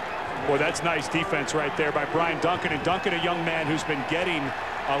 Boy, that's nice defense right there by Brian Duncan. And Duncan, a young man who's been getting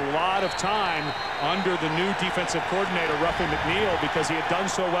a lot of time under the new defensive coordinator, Ruffin McNeil, because he had done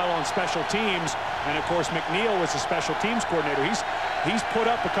so well on special teams. And, of course, McNeil was the special teams coordinator. He's put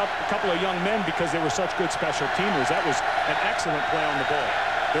up a couple of young men because they were such good special teamers. That was an excellent play on the ball.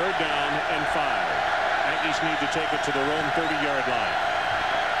 3rd down and 5. Aggies need to take it to their own 30-yard line.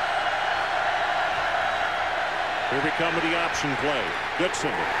 Here we come with the option play.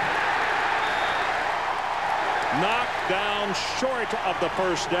 Goodson. Knocked down short of the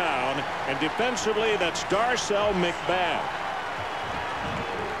first down, and defensively that's Darcel McBath.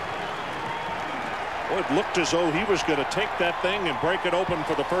 Well, it looked as though he was going to take that thing and break it open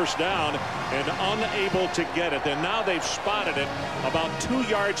for the first down, and unable to get it. And now they've spotted it about 2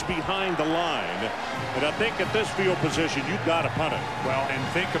 yards behind the line. And I think at this field position, you've got to punt it. Well, and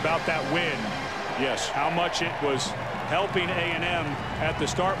think about that win. Yes. How much it was helping A&M at the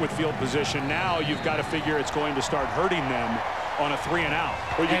start with field position. Now you've got to figure it's going to start hurting them on a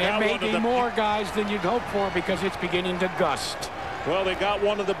 3-and-out. Well, and it may be more guys than you'd hope for because it's beginning to gust. Well, they got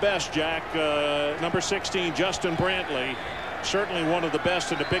one of the best, Jack. Number 16, Justin Brantley. Certainly one of the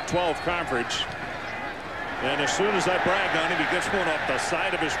best in the Big 12 Conference. And as soon as I brag on him, he gets one off the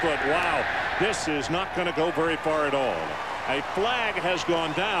side of his foot. Wow, this is not going to go very far at all. A flag has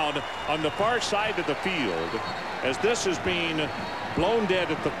gone down on the far side of the field as this is being blown dead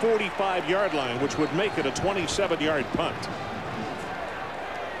at the 45-yard line, which would make it a 27-yard punt.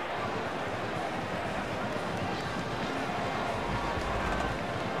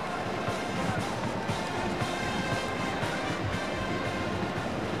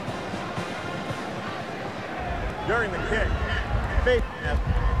 During the kick, face mask,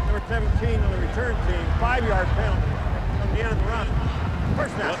 number 17 on the return team, 5-yard penalty from the end of the run.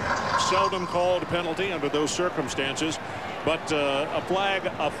 First down. Seldom called penalty under those circumstances, but a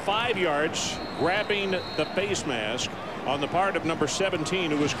flag of 5 yards, grabbing the face mask on the part of number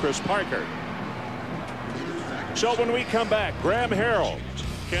 17, who was Chris Parker. So when we come back, Graham Harrell,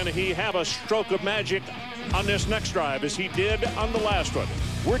 can he have a stroke of magic on this next drive as he did on the last one?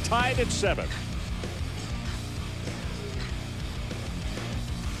 We're tied at 7.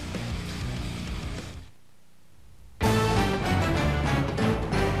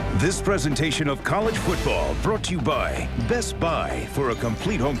 This presentation of college football brought to you by Best Buy. For a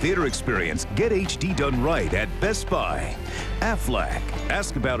complete home theater experience, get HD done right at Best Buy. Aflac,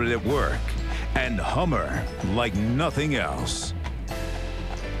 ask about it at work. And Hummer, like nothing else.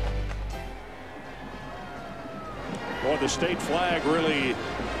 Boy, the state flag really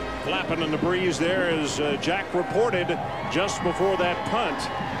flapping in the breeze there as Jack reported just before that punt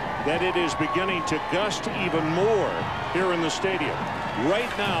that it is beginning to gust even more here in the stadium.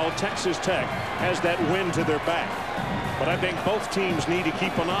 Right now, Texas Tech has that wind to their back. But I think both teams need to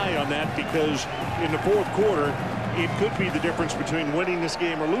keep an eye on that because in the fourth quarter, it could be the difference between winning this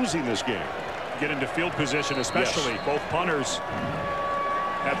game or losing this game. Get into field position, especially. Yes. Both punters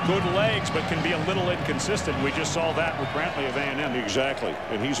have good legs, but can be a little inconsistent. We just saw that with Brantley of A&M. Exactly.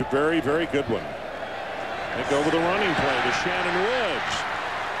 And he's a very, very good one. They go with a running play to Shannon Woods.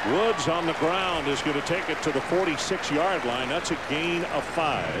 Woods on the ground is going to take it to the 46-yard line. That's a gain of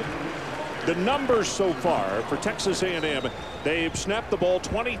 5. The numbers so far for Texas A&M, they've snapped the ball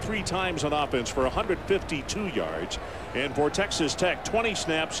 23 times on offense for 152 yards. And for Texas Tech, 20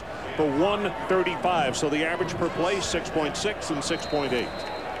 snaps for 135. So the average per play, 6.6 and 6.8.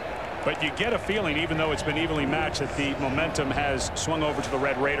 But you get a feeling, even though it's been evenly matched, that the momentum has swung over to the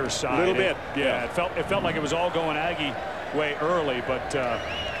Red Raiders side. A little bit, yeah. It felt like it was all going Aggie way early, but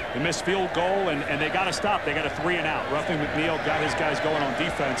they missed field goal, and they got to stop. They got a 3-and-out. Ruffin McNeil got his guys going on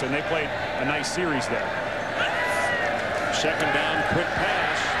defense, and they played a nice series there. Second down, quick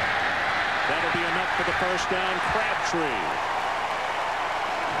pass. That'll be enough for the first down. Crabtree.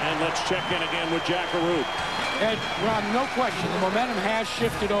 And let's check in again with Jack Arute. And Ron, no question, the momentum has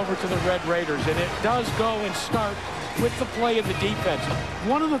shifted over to the Red Raiders, and it does go and start with the play of the defense.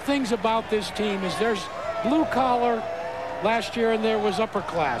 One of the things about this team is there's blue collar last year and there was upper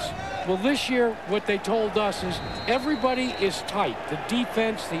class. Well, this year what they told us is everybody is tight. The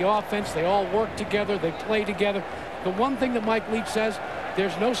defense, the offense, they all work together, they play together. The one thing that Mike Leach says,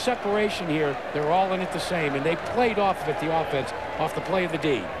 there's no separation here. They're all in it the same, and they played off of it, the offense, off the play of the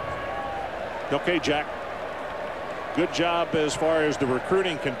D. Okay, Jack. Good job as far as the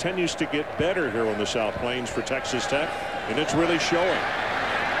recruiting continues to get better here on the South Plains for Texas Tech, and it's really showing.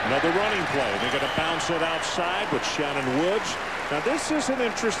 Another running play. They're going to bounce it outside with Shannon Woods. Now, this is an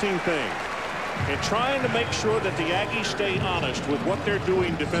interesting thing. In trying to make sure that the Aggies stay honest with what they're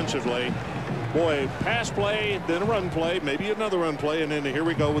doing defensively. Boy, pass play, then a run play, maybe another run play, and then here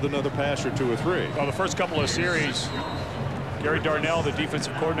we go with another pass or 2 or 3. Well, the first couple of series, Gary Darnell, the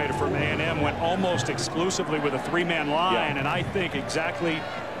defensive coordinator from A&M, went almost exclusively with a 3-man line, and I think exactly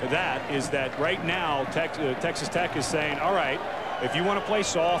that is that right now Texas Tech is saying, all right, if you want to play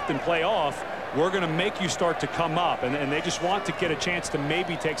soft and play off, we're going to make you start to come up, and they just want to get a chance to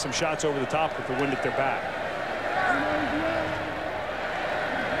maybe take some shots over the top with the wind at their back.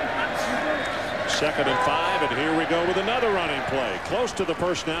 2nd and 5, and here we go with another running play. Close to the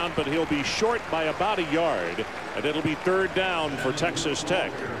first down, but he'll be short by about a yard, and it'll be 3rd down for Texas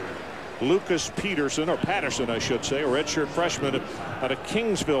Tech. Lucas Patterson, I should say, a redshirt freshman out of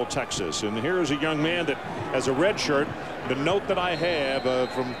Kingsville, Texas. And here's a young man that, as a redshirt, the note that I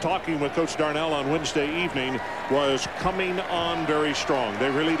have from talking with Coach Darnell on Wednesday evening was coming on very strong. They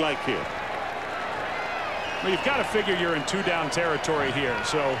really like him. Well, you've got to figure you're in 2-down territory here.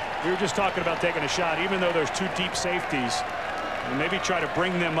 So we were just talking about taking a shot, even though there's 2 deep safeties, and maybe try to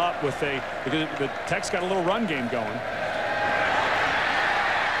bring them up with because the Tech's got a little run game going.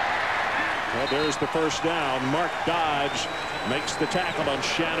 Well, there's the first down. Mark Dodge makes the tackle on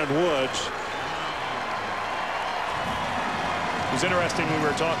Shannon Woods. It was interesting when we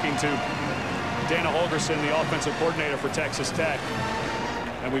were talking to Dana Holgerson, the offensive coordinator for Texas Tech,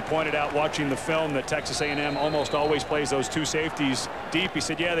 and we pointed out watching the film that Texas A&M almost always plays those 2 safeties deep. He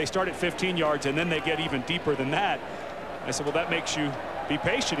said, yeah, they start at 15 yards and then they get even deeper than that. I said, well, that makes you be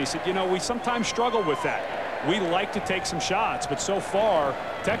patient. He said, you know, we sometimes struggle with that. We like to take some shots, but so far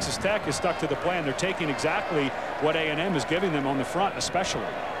Texas Tech is stuck to the plan. They're taking exactly what A&M is giving them on the front, especially.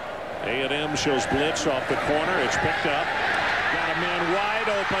 A&M shows blitz off the corner. It's picked up. Got a man wide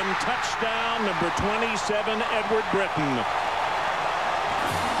open. Touchdown, number 27, Edward Britton.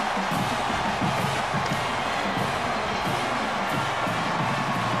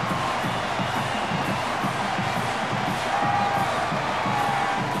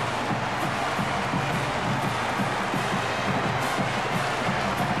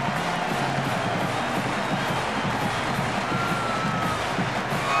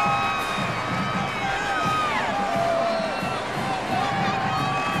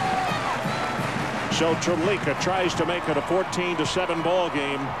 So Trelika tries to make it a 14-7 ball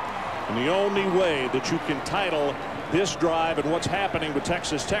game. And the only way that you can title this drive and what's happening with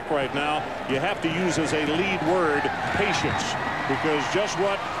Texas Tech right now, you have to use as a lead word patience. Because just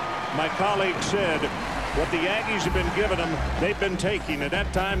what my colleague said, what the Aggies have been giving them, they've been taking. At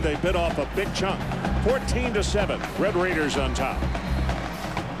that time, they bit off a big chunk. 14-7, Red Raiders on top.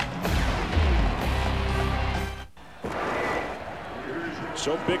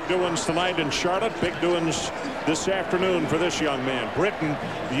 So big doings tonight in Charlotte. Big doings this afternoon for this young man. Britton,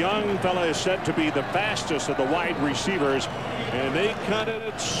 the young fella, is said to be the fastest of the wide receivers. And they kind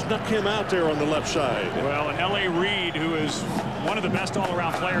of snuck him out there on the left side. Well, and L.A. Reid, who is one of the best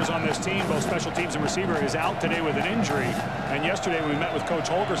all-around players on this team, both special teams and receiver, is out today with an injury. And yesterday we met with Coach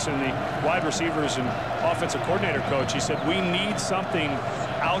Holgerson, the wide receivers and offensive coordinator coach. He said, we need something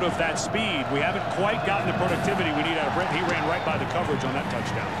out of that speed. We haven't quite gotten the productivity we need out of Britton. He ran right by the coverage on that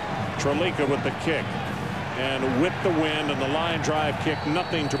touchdown. Trelika with the kick. And with the wind and the line drive kick,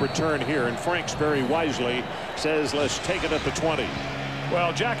 nothing to return here. And Franks very wisely says, let's take it at the 20.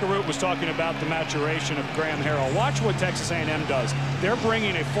 Well, Jack Arute was talking about the maturation of Graham Harrell. Watch what Texas A&M does. They're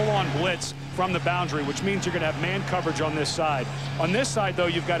bringing a full-on blitz from the boundary, which means you're going to have man coverage on this side. On this side, though,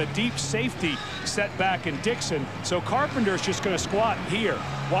 you've got a deep safety set back in Dixon. So Carpenter's just going to squat here.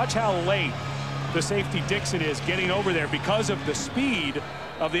 Watch how late the safety Dixon is getting over there because of the speed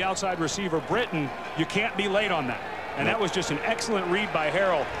of the outside receiver Britton. You can't be late on that. And that was just an excellent read by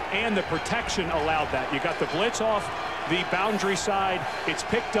Harrell, and the protection allowed that. You got the blitz off the boundary side. It's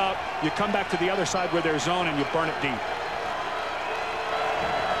picked up. You come back to the other side where there's zone and you burn it deep.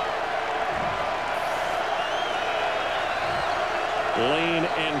 Lane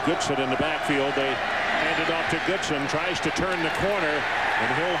and Goodson in the backfield. They hand it off to Goodson, tries to turn the corner,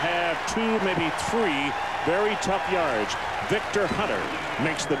 and he'll have 2, maybe 3 very tough yards. Victor Hunter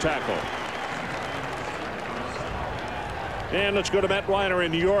makes the tackle. And let's go to Matt Weiner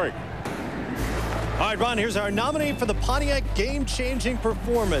in New York. All right, Ron, here's our nominee for the Pontiac game-changing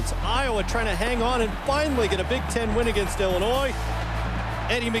performance. Iowa trying to hang on and finally get a Big Ten win against Illinois.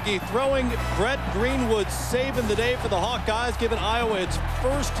 Eddie McGee throwing, Brett Greenwood saving the day for the Hawkeyes, giving Iowa its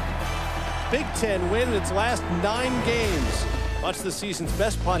first Big Ten win in its last 9 games. Watch the season's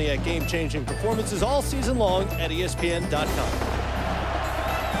best Pontiac game-changing performances all season long at ESPN.com.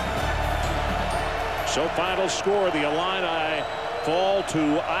 So final score, the Illini fall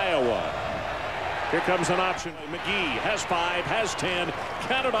to Iowa. Here comes an option. McGee has 5, has 10,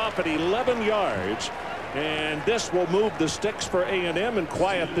 counted off at 11 yards. And this will move the sticks for A&M and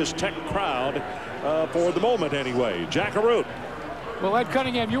quiet this Tech crowd for the moment anyway. Jack Arute. Well, Ed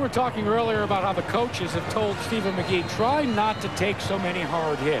Cunningham, you were talking earlier about how the coaches have told Stephen McGee, try not to take so many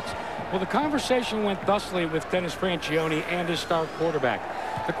hard hits. Well, the conversation went thusly with Dennis Franchione and his star quarterback.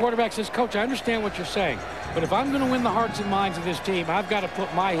 The quarterback says, Coach, I understand what you're saying, but if I'm going to win the hearts and minds of this team, I've got to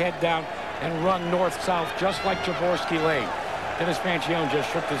put my head down and run north-south just like Jaworski Lane. Dennis Francione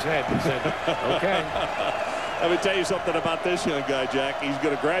just shook his head and said, okay. Let me tell you something about this young guy, Jack. He's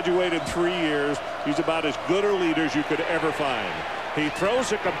going to graduate in 3 years. He's about as good a leader as you could ever find. He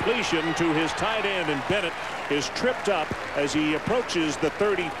throws a completion to his tight end, and Bennett is tripped up as he approaches the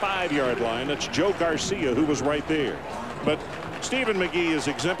 35-yard line. That's Joe Garcia, who was right there. But Stephen McGee is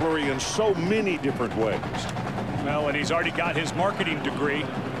exemplary in so many different ways. Well, and he's already got his marketing degree,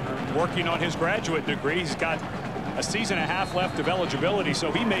 working on his graduate degree. He's got a season and a half left of eligibility,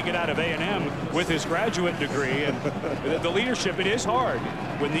 so he may get out of A&M with his graduate degree. And the leadership, it is hard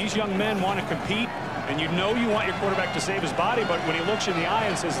when these young men want to compete, and you know you want your quarterback to save his body, but when he looks you in the eye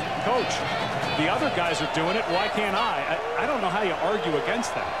and says, Coach, the other guys are doing it, why can't I? I don't know how you argue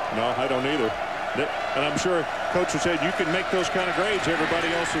against that. No, I don't either. And I'm sure Coach would say you can make those kind of grades, everybody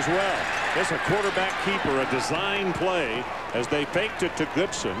else as well. It's a quarterback keeper, a design play as they faked it to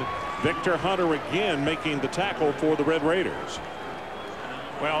Goodson. Victor Hunter again making the tackle for the Red Raiders.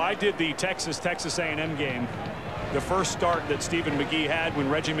 Well, I did the Texas A&M game, the first start that Stephen McGee had when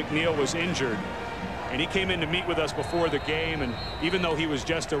Reggie McNeil was injured. And he came in to meet with us before the game, and even though he was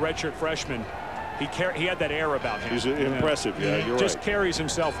just a redshirt freshman, he had that air about him. He's impressive. Yeah, you're right. Just carries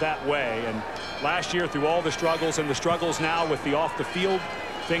himself that way. And last year, through all the struggles and the struggles now with the off the field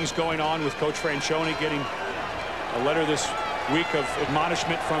things going on, with Coach Francione getting a letter this week of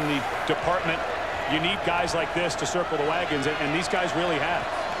admonishment from the department. You need guys like this to circle the wagons, and these guys really have.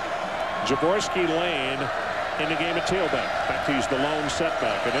 Jaworski Lane in the game at tailback. In fact, he's the lone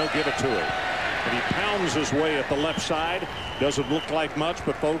setback, and they'll give it to him. And he pounds his way at the left side. Doesn't look like much,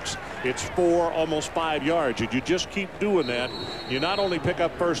 but folks, it's 4, almost 5 yards. And you just keep doing that, you not only pick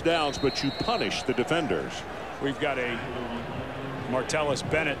up first downs, but you punish the defenders. We've got a Martellus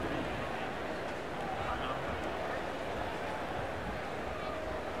Bennett.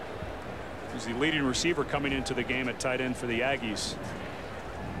 Who's the leading receiver coming into the game at tight end for the Aggies.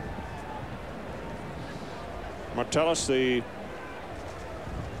 Martellus,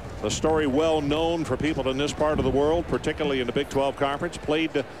 the story well known for people in this part of the world, particularly in the Big 12 Conference.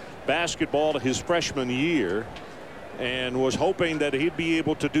 Played basketball his freshman year and was hoping that he'd be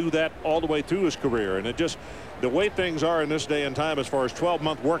able to do that all the way through his career. And it just, the way things are in this day and time as far as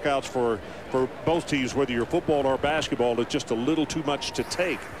 12-month workouts for both teams, whether you're football or basketball, it's just a little too much to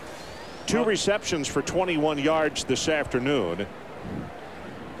take. 2 receptions for 21 yards this afternoon.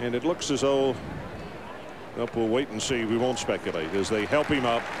 And it looks as though, well, we'll wait and see. We won't speculate as they help him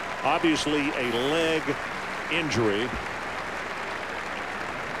up. Obviously a leg injury.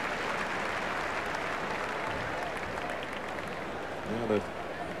 Yeah,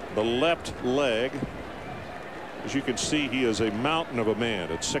 the left leg, as you can see, he is a mountain of a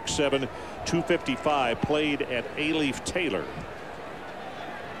man at 6'7", 255, played at A-Leaf Taylor.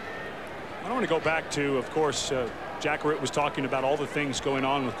 I want to go back to, of course, Jack Root was talking about all the things going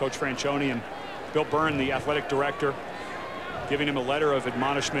on with Coach Francione, and Bill Byrne, the athletic director, giving him a letter of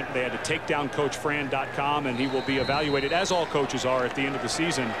admonishment. They had to take down CoachFran.com, and he will be evaluated, as all coaches are, at the end of the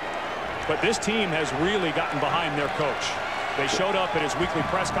season. But this team has really gotten behind their coach. They showed up at his weekly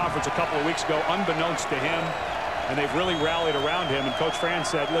press conference a couple of weeks ago, unbeknownst to him, and they've really rallied around him. And Coach Fran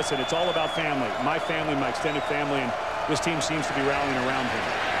said, listen, it's all about family, my extended family, and this team seems to be rallying around him.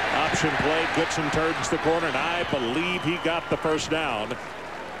 Option play. Goodson turns the corner, and I believe he got the first down.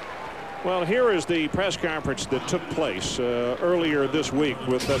 Well, here is the press conference that took place earlier this week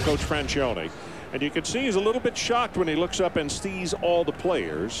with Coach Francione. And you can see he's a little bit shocked when he looks up and sees all the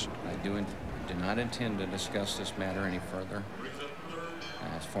players. I do not intend to discuss this matter any further.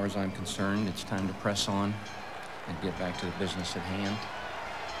 As far as I'm concerned, it's time to press on and get back to the business at hand.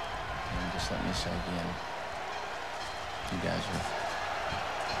 And just let me say again, you guys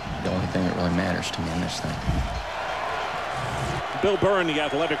are the only thing that really matters to me in this thing. Bill Byrne, the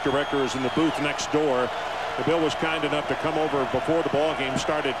athletic director, is in the booth next door. Bill was kind enough to come over before the ball game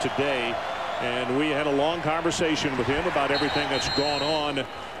started today, and we had a long conversation with him about everything that's gone on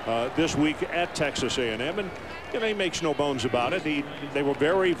this week at Texas A&M, and you know, he makes no bones about it. They were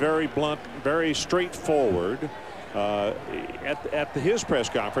very, very blunt, very straightforward at his press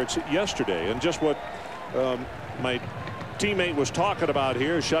conference yesterday, and just what my teammate was talking about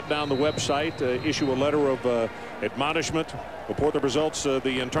here: shut down the website, issue a letter of admonishment, report the results of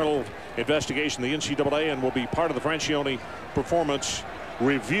the internal investigation, the NCAA, and will be part of the Francione performance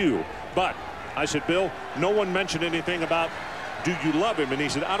review. But I said, Bill, no one mentioned anything about, do you love him? And he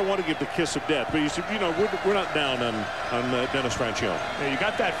said, I don't want to give the kiss of death. But he said, you know, we're not down on Dennis Francione. Yeah, you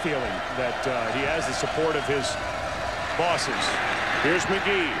got that feeling that he has the support of his bosses. Here's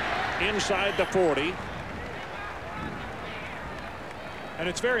McGee inside the 40. And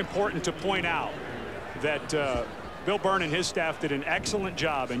it's very important to point out that Bill Byrne and his staff did an excellent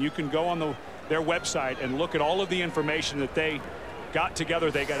job, and you can go on their website and look at all of the information that they got together.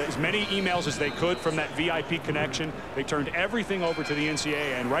 They got as many emails as they could from that VIP connection. They turned everything over to the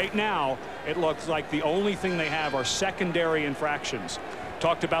NCAA, and right now it looks like the only thing they have are secondary infractions.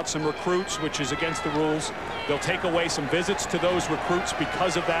 Talked about some recruits, which is against the rules. They'll take away some visits to those recruits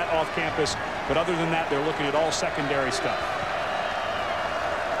because of that off campus, but other than that, they're looking at all secondary stuff.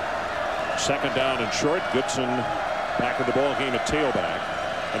 Second down and short. Goodson back in the ball game at tailback,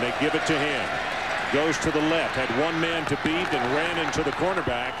 and they give it to him. Goes to the left, had one man to beat and ran into the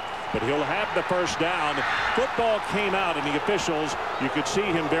cornerback, but he'll have the first down. Football came out, and the officials, you could see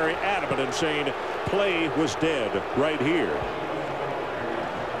him very adamant in saying play was dead right here.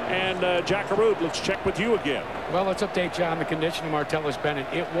 And Jack Arute, let's check with you again. Well, let's update you on the condition of Martellus Bennett.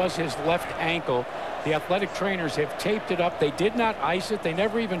 It was his left ankle. The athletic trainers have taped it up. They did not ice it. They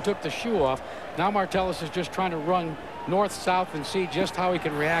never even took the shoe off. Now Martellus is just trying to run north-south and see just how he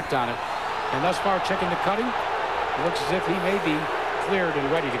can react on it. And thus far, checking the cutting, it looks as if he may be cleared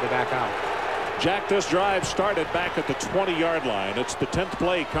and ready to go back out. Jack, this drive started back at the 20-yard line. It's the 10th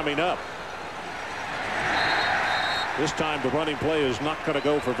play coming up. This time the running play is not going to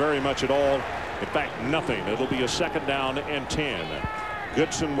go for very much at all. In fact, nothing. It'll be a second down and 10.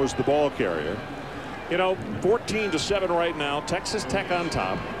 Goodson was the ball carrier. You know, 14-7 right now. Texas Tech on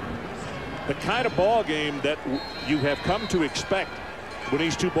top. The kind of ball game that you have come to expect when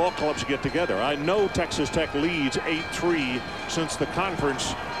these two ball clubs get together. I know Texas Tech leads 8-3 since the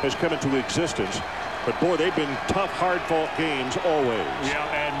conference has come into existence. But boy, they've been tough, hard-fought games always. Yeah,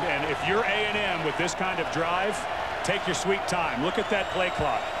 and if you're A&M with this kind of drive, take your sweet time. Look at that play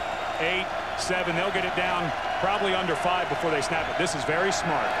clock. 8, 7. They'll get it down probably under 5 before they snap it. This is very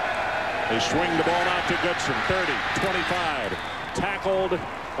smart. They swing the ball out to Goodson. 30, 25. Tackled.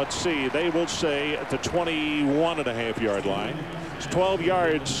 Let's see. They will say at the 21.5-yard line. It's 12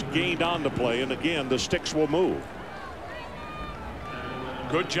 yards gained on the play. And again, the sticks will move.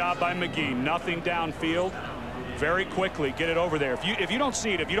 Good job by McGee. Nothing downfield. Very quickly get it over there. If you don't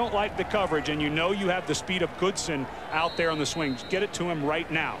see it, if you don't like the coverage and you know you have the speed of Goodson out there on the swings, get it to him right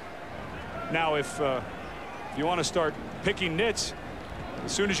now. Now if you want to start picking nits,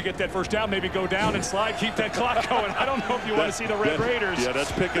 as soon as you get that first down, maybe go down and slide, keep that clock going. I don't know if you want to see the Red Raiders. Yeah,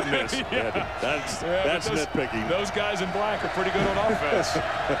 that's picking nits. Yeah. That's nitpicking. Those guys in black are pretty good on offense.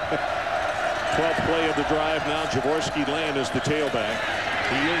 12th play of the drive now. Jaworski Land is the tailback.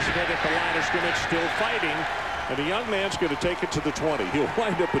 He is hit at the line of scrimmage, still fighting. And the young man's going to take it to the 20. He'll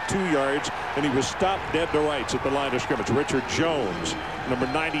wind up at 2 yards, and he was stopped dead to rights at the line of scrimmage. Richard Jones, number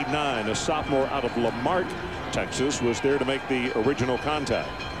 99, a sophomore out of Lamart, Texas, was there to make the original contact.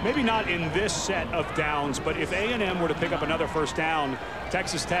 Maybe not in this set of downs, but if A&M were to pick up another first down,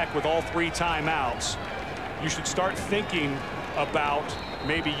 Texas Tech with all 3 timeouts, you should start thinking about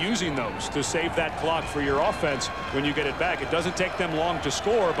maybe using those to save that clock for your offense when you get it back. It doesn't take them long to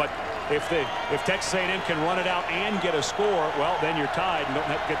score, but if Texas A&M can run it out and get a score, well, then you're tied and don't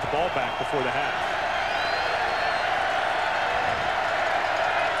have to get the ball back before the half.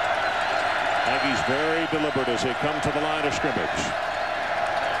 Aggies very deliberate as they come to the line of scrimmage.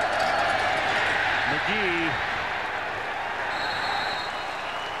 McGee.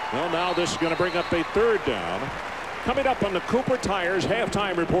 Well, now this is going to bring up a 3rd down. Coming up on the Cooper Tires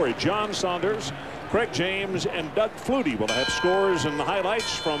halftime report, John Saunders, Craig James, and Doug Flutie will have scores and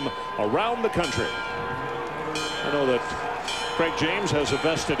highlights from around the country. I know that Craig James has a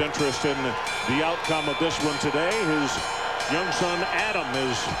vested interest in the outcome of this one today. His young son Adam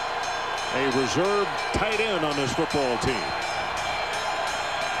is a reserve tight end on his football team.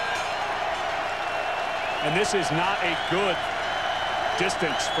 And this is not a good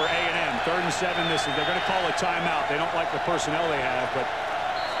distance for A&M. 3rd and 7. They're going to call a timeout. They don't like the personnel they have, but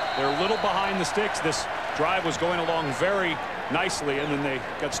they're a little behind the sticks. This drive was going along very nicely, and then they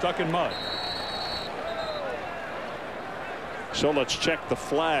got stuck in mud. So let's check the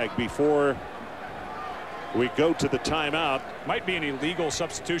flag before we go to the timeout. Might be an illegal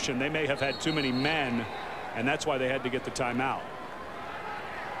substitution. They may have had too many men, and that's why they had to get the timeout.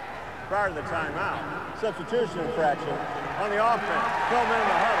 Prior to the timeout, substitution infraction on the offense. 12 men in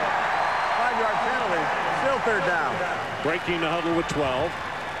the huddle. 5-yard penalty. Still 3rd down. Breaking the huddle with 12.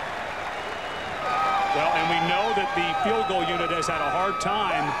 Well, and we know that the field goal unit has had a hard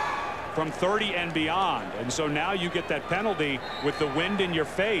time from 30 and beyond. And so now you get that penalty with the wind in your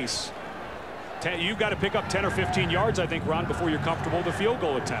face. You've got to pick up 10 or 15 yards, I think, Ron, before you're comfortable with the field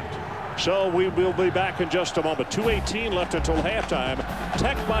goal attempt. So we will be back in just a moment. 2:18 left until halftime.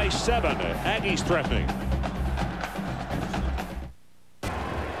 Tech by 7. Aggies threatening.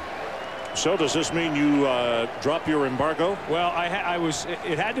 So does this mean you drop your embargo? Well,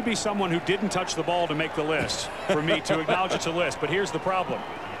 it had to be someone who didn't touch the ball to make the list for me to acknowledge it's a list. But here's the problem.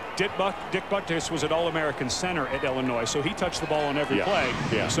 Dick Butkus was an All-American center at Illinois, so he touched the ball on every play.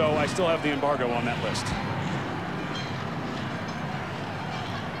 Yeah. So I still have the embargo on that list.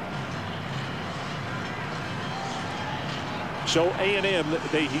 So A&M,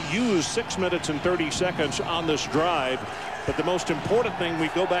 they used 6 minutes and 30 seconds on this drive. But the most important thing, we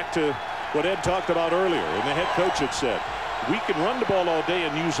go back to what Ed talked about earlier, and the head coach had said, we can run the ball all day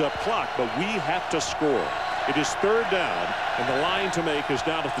and use up clock, but we have to score. It is 3rd down, and the line to make is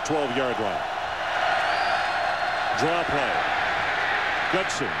down at the 12-yard line. Draw play.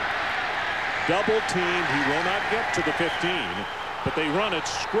 Goodson. Double teamed. He will not get to the 15, but they run it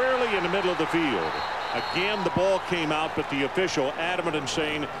squarely in the middle of the field. Again, the ball came out, but the official adamant and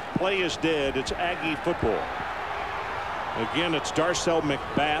saying play is dead. It's Aggie football. Again, it's Darcel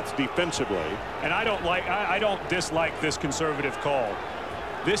McBath defensively. And I don't dislike this conservative call.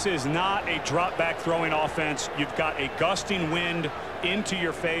 This is not a drop back throwing offense. You've got a gusting wind into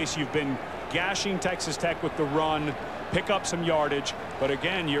your face. You've been gashing Texas Tech with the run, pick up some yardage. But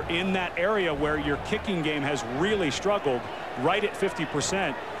again, you're in that area where your kicking game has really struggled, right at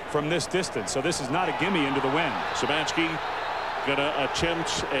 50% from this distance. So this is not a gimme into the wind. Szymanski gonna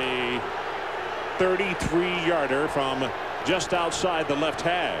attempt a 33-yarder from just outside the left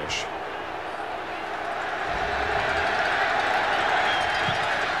hash.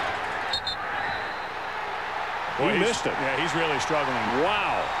 Boy, he missed it. Yeah, he's really struggling.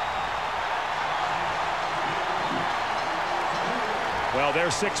 Wow. Well,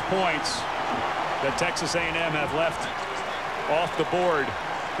 there's 6 points that Texas A&M have left off the board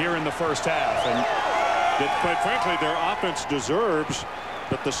here in the first half. And that, quite frankly, their offense deserves,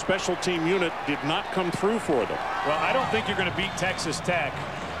 but the special team unit did not come through for them. Well, I don't think you're going to beat Texas Tech,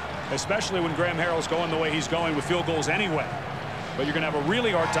 especially when Graham Harrell's going the way he's going with field goals anyway. But you're going to have a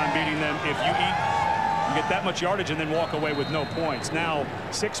really hard time beating them if you get that much yardage and then walk away with no points. Now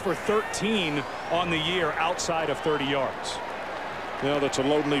 6 for 13 on the year outside of 30 yards. Well, that's a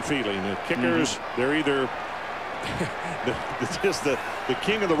lonely feeling. The kickers, they're either just the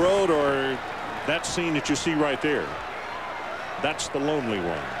king of the road or that scene that you see right there. That's the lonely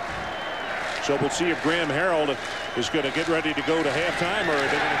one. So we'll see if Graham Harrell is going to get ready to go to halftime, or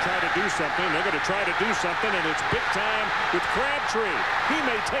they're going to try to do something. They're going to try to do something, and it's big time with Crabtree. He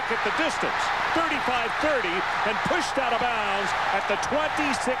may take it the distance, 35-30, and pushed out of bounds at the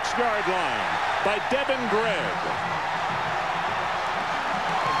 26-yard line by Devin Gregg.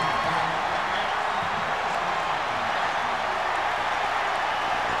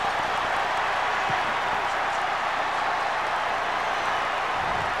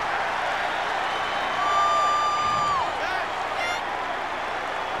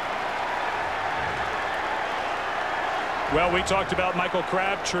 Well, we talked about Michael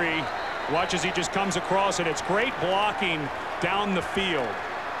Crabtree. Watch as he just comes across it. It's great blocking down the field.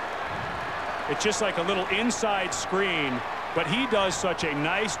 It's just like a little inside screen, but he does such a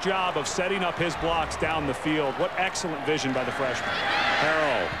nice job of setting up his blocks down the field. What excellent vision by the freshman.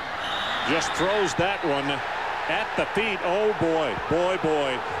 Harrell just throws that one at the feet. Oh, boy, boy,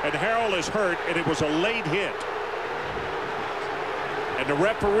 boy. And Harrell is hurt, and it was a late hit. And the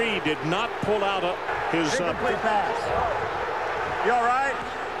referee did not pull out his incomplete pass. You all right?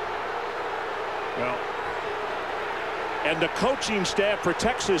 Well, and the coaching staff for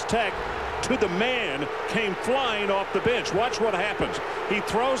Texas Tech, to the man, came flying off the bench. Watch what happens. He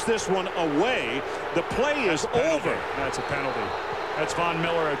throws this one away. The play is over. That's a penalty. That's Von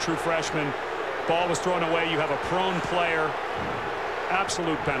Miller, a true freshman. Ball was thrown away. You have a prone player.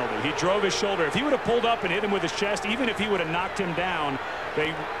 Absolute penalty. He drove his shoulder. If he would have pulled up and hit him with his chest, even if he would have knocked him down,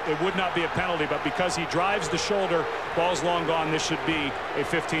 it would not be a penalty. But because he drives the shoulder, ball's long gone. This should be a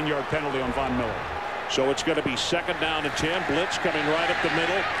 15-yard penalty on Von Miller. So it's going to be 2nd down and 10. Blitz coming right up the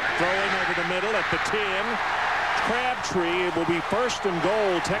middle, throwing over the middle at the 10. Crabtree will be 1st and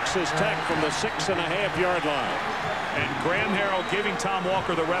goal, Texas Tech from the 6.5-yard line. And Graham Harrell giving Tom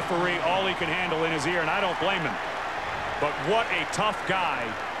Walker, the referee, all he can handle in his ear, and I don't blame him. But what a tough guy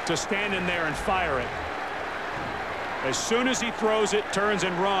to stand in there and fire it. As soon as he throws it, turns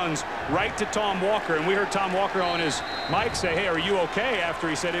and runs right to Tom Walker. And we heard Tom Walker on his mic say, hey, are you okay, after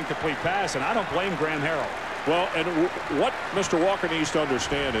he said incomplete pass. And I don't blame Graham Harrell. Well, and what Mr. Walker needs to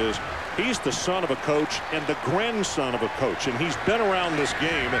understand is he's the son of a coach and the grandson of a coach. And he's been around this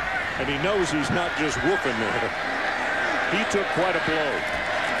game, and he knows he's not just whooping there. He took quite a blow.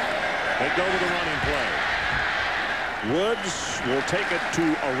 They go to the running play. Woods will take it to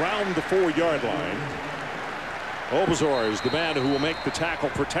around the 4-yard line. Obazor is the man who will make the tackle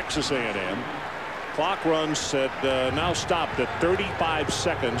for Texas A&M. Clock runs at now stopped at 35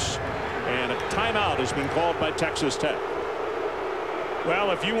 seconds, and a timeout has been called by Texas Tech.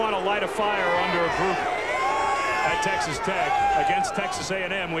 Well, if you want to light a fire under a group at Texas Tech against Texas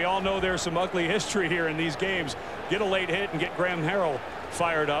A&M, we all know there's some ugly history here in these games. Get a late hit and get Graham Harrell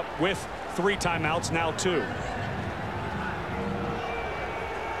fired up with 3 timeouts, now 2.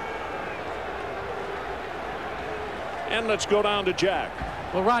 And let's go down to Jack.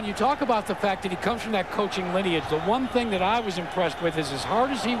 Well, Ron, you talk about the fact that he comes from that coaching lineage. The one thing that I was impressed with is as hard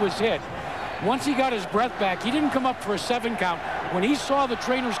as he was hit, once he got his breath back, he didn't come up for a 7 count. When he saw the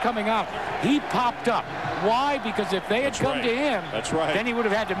trainers coming out, he popped up. Why? Because if they had come to him, then he would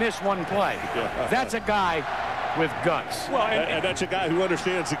have had to miss 1 play. That's a guy with guts. Well, and that's a guy who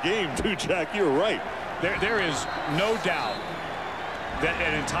understands the game, too, Jack. You're right. There is no doubt that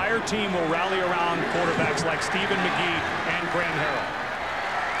an entire team will rally around quarterbacks like Stephen McGee and Graham Harrell.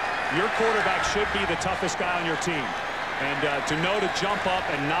 Your quarterback should be the toughest guy on your team. And to know to jump up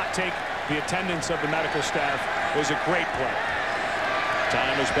and not take the attendance of the medical staff was a great play.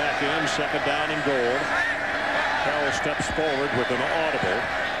 Time is back in, 2nd down and goal. Harrell steps forward with an audible.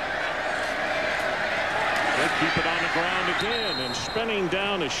 They keep it on the ground again, and spinning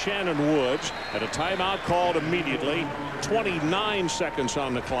down is Shannon Woods, and a timeout called immediately. 29 seconds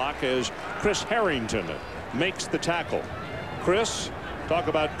on the clock as Chris Harrington makes the tackle. Chris, talk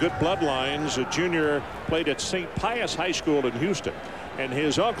about good bloodlines. A junior, played at St. Pius High School in Houston, and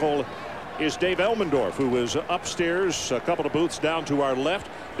his uncle is Dave Elmendorf, who is upstairs a couple of booths down to our left.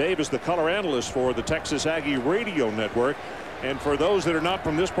 Dave is the color analyst for the Texas Aggie Radio Network. And for those that are not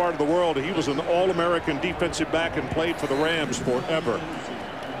from this part of the world, he was an All-American defensive back and played for the Rams forever.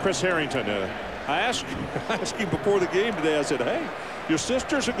 Chris Harrington, I asked him before the game today, I said, hey, your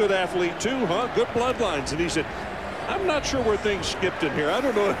sister's a good athlete too, huh? Good bloodlines. And he said, I'm not sure where things skipped in here. I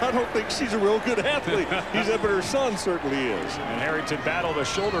don't know. I don't think she's a real good athlete. He said, but her son certainly is. And Harrington battled a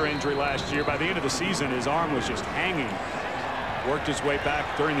shoulder injury last year. By the end of the season, his arm was just hanging. Worked his way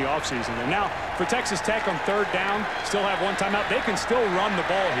back during the offseason. And now for Texas Tech on 3rd down, still have 1 timeout. They can still run the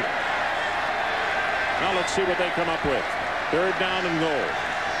ball here. Now let's see what they come up with. 3rd down and goal.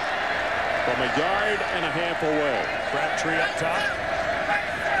 From 1.5 yards away. Crabtree up top.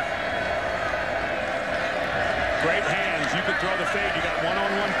 Great hands. You could throw the fade. You got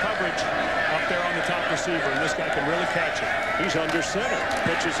one-on-one coverage up there on the top receiver, and this guy can really catch it. He's under center.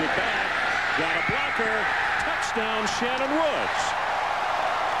 Pitches it back. Got a blocker. Touchdown, Shannon Woods.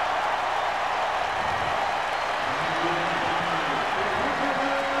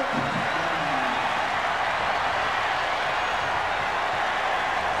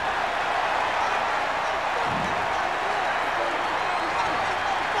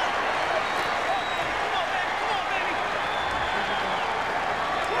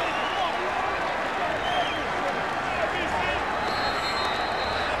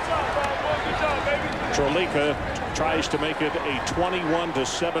 Trolika tries to make it a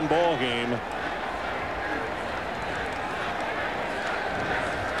 21-7 ball game.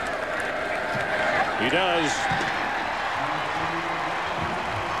 He does.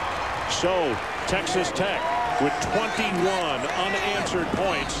 So Texas Tech with 21 unanswered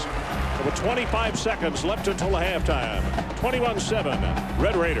points with 25 seconds left until halftime. 21-7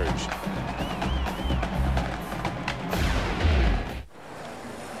 Red Raiders.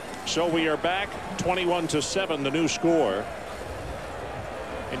 So we are back 21-7, the new score.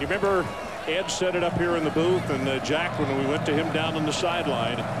 And you remember Ed said it up here in the booth, and Jack, when we went to him down on the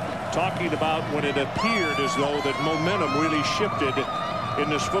sideline, talking about when it appeared as though that momentum really shifted in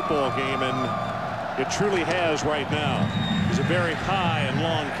this football game, and it truly has right now. It's a very high and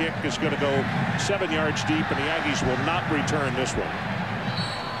long kick. It's going to go 7 yards deep, and the Aggies will not return this one.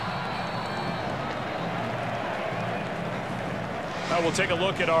 We'll take a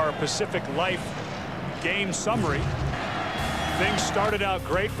look at our Pacific Life game summary. Things started out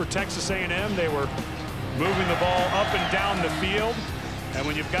great for Texas A&M. They were moving the ball up and down the field. And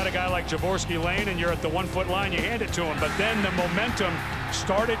when you've got a guy like Jaworski Lane and you're at the 1-foot line, you hand it to him. But then the momentum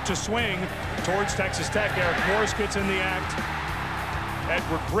started to swing towards Texas Tech. Eric Morris gets in the act.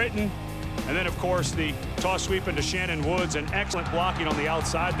 Edward Britton. And then, of course, the toss sweep into Shannon Woods, and excellent blocking on the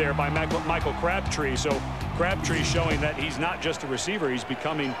outside there by Michael Crabtree. So Crabtree showing that he's not just a receiver, he's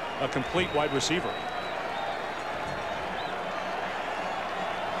becoming a complete wide receiver.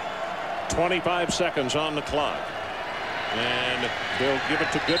 25 seconds on the clock. And they'll give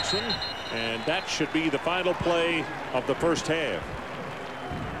it to Goodson, and that should be the final play of the first half.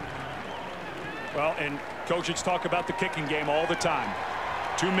 Well, and coaches talk about the kicking game all the time.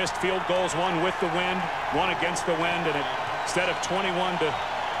 2 missed field goals, 1 with the wind, 1 against the wind, and instead of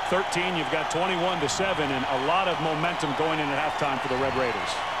 21-13, you've got 21-7, and a lot of momentum going into halftime for the Red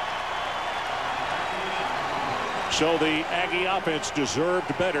Raiders. So the Aggie offense deserved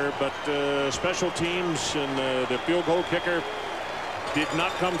better, but special teams and the field goal kicker did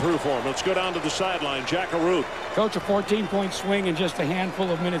not come through for him. Let's go down to the sideline. Jack Arute. Coach, a 14-point swing and just a handful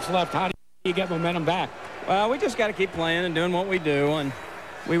of minutes left. How do you get momentum back? Well, we just got to keep playing and doing what we do. And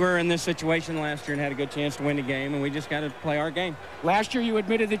we were in this situation last year and had a good chance to win the game, and we just got to play our game. Last year you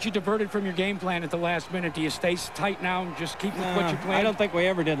admitted that you diverted from your game plan at the last minute. Do you stay tight now and just keep with what you planned? I don't think we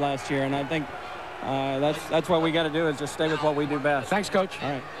ever did last year, and I think that's what we got to do is just stay with what we do best. Thanks, Coach. All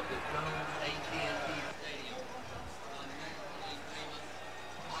right.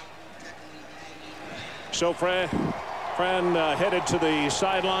 So Fran headed to the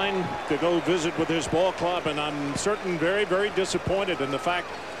sideline to go visit with his ball club, and I'm certain very, very disappointed in the fact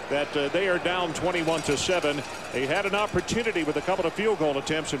that they are down 21-7. They had an opportunity with a couple of field goal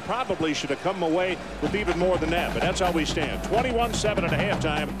attempts and probably should have come away with even more than that. But that's how we stand. 21-7 at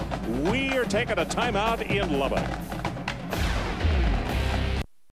halftime. We are taking a timeout in Lubbock.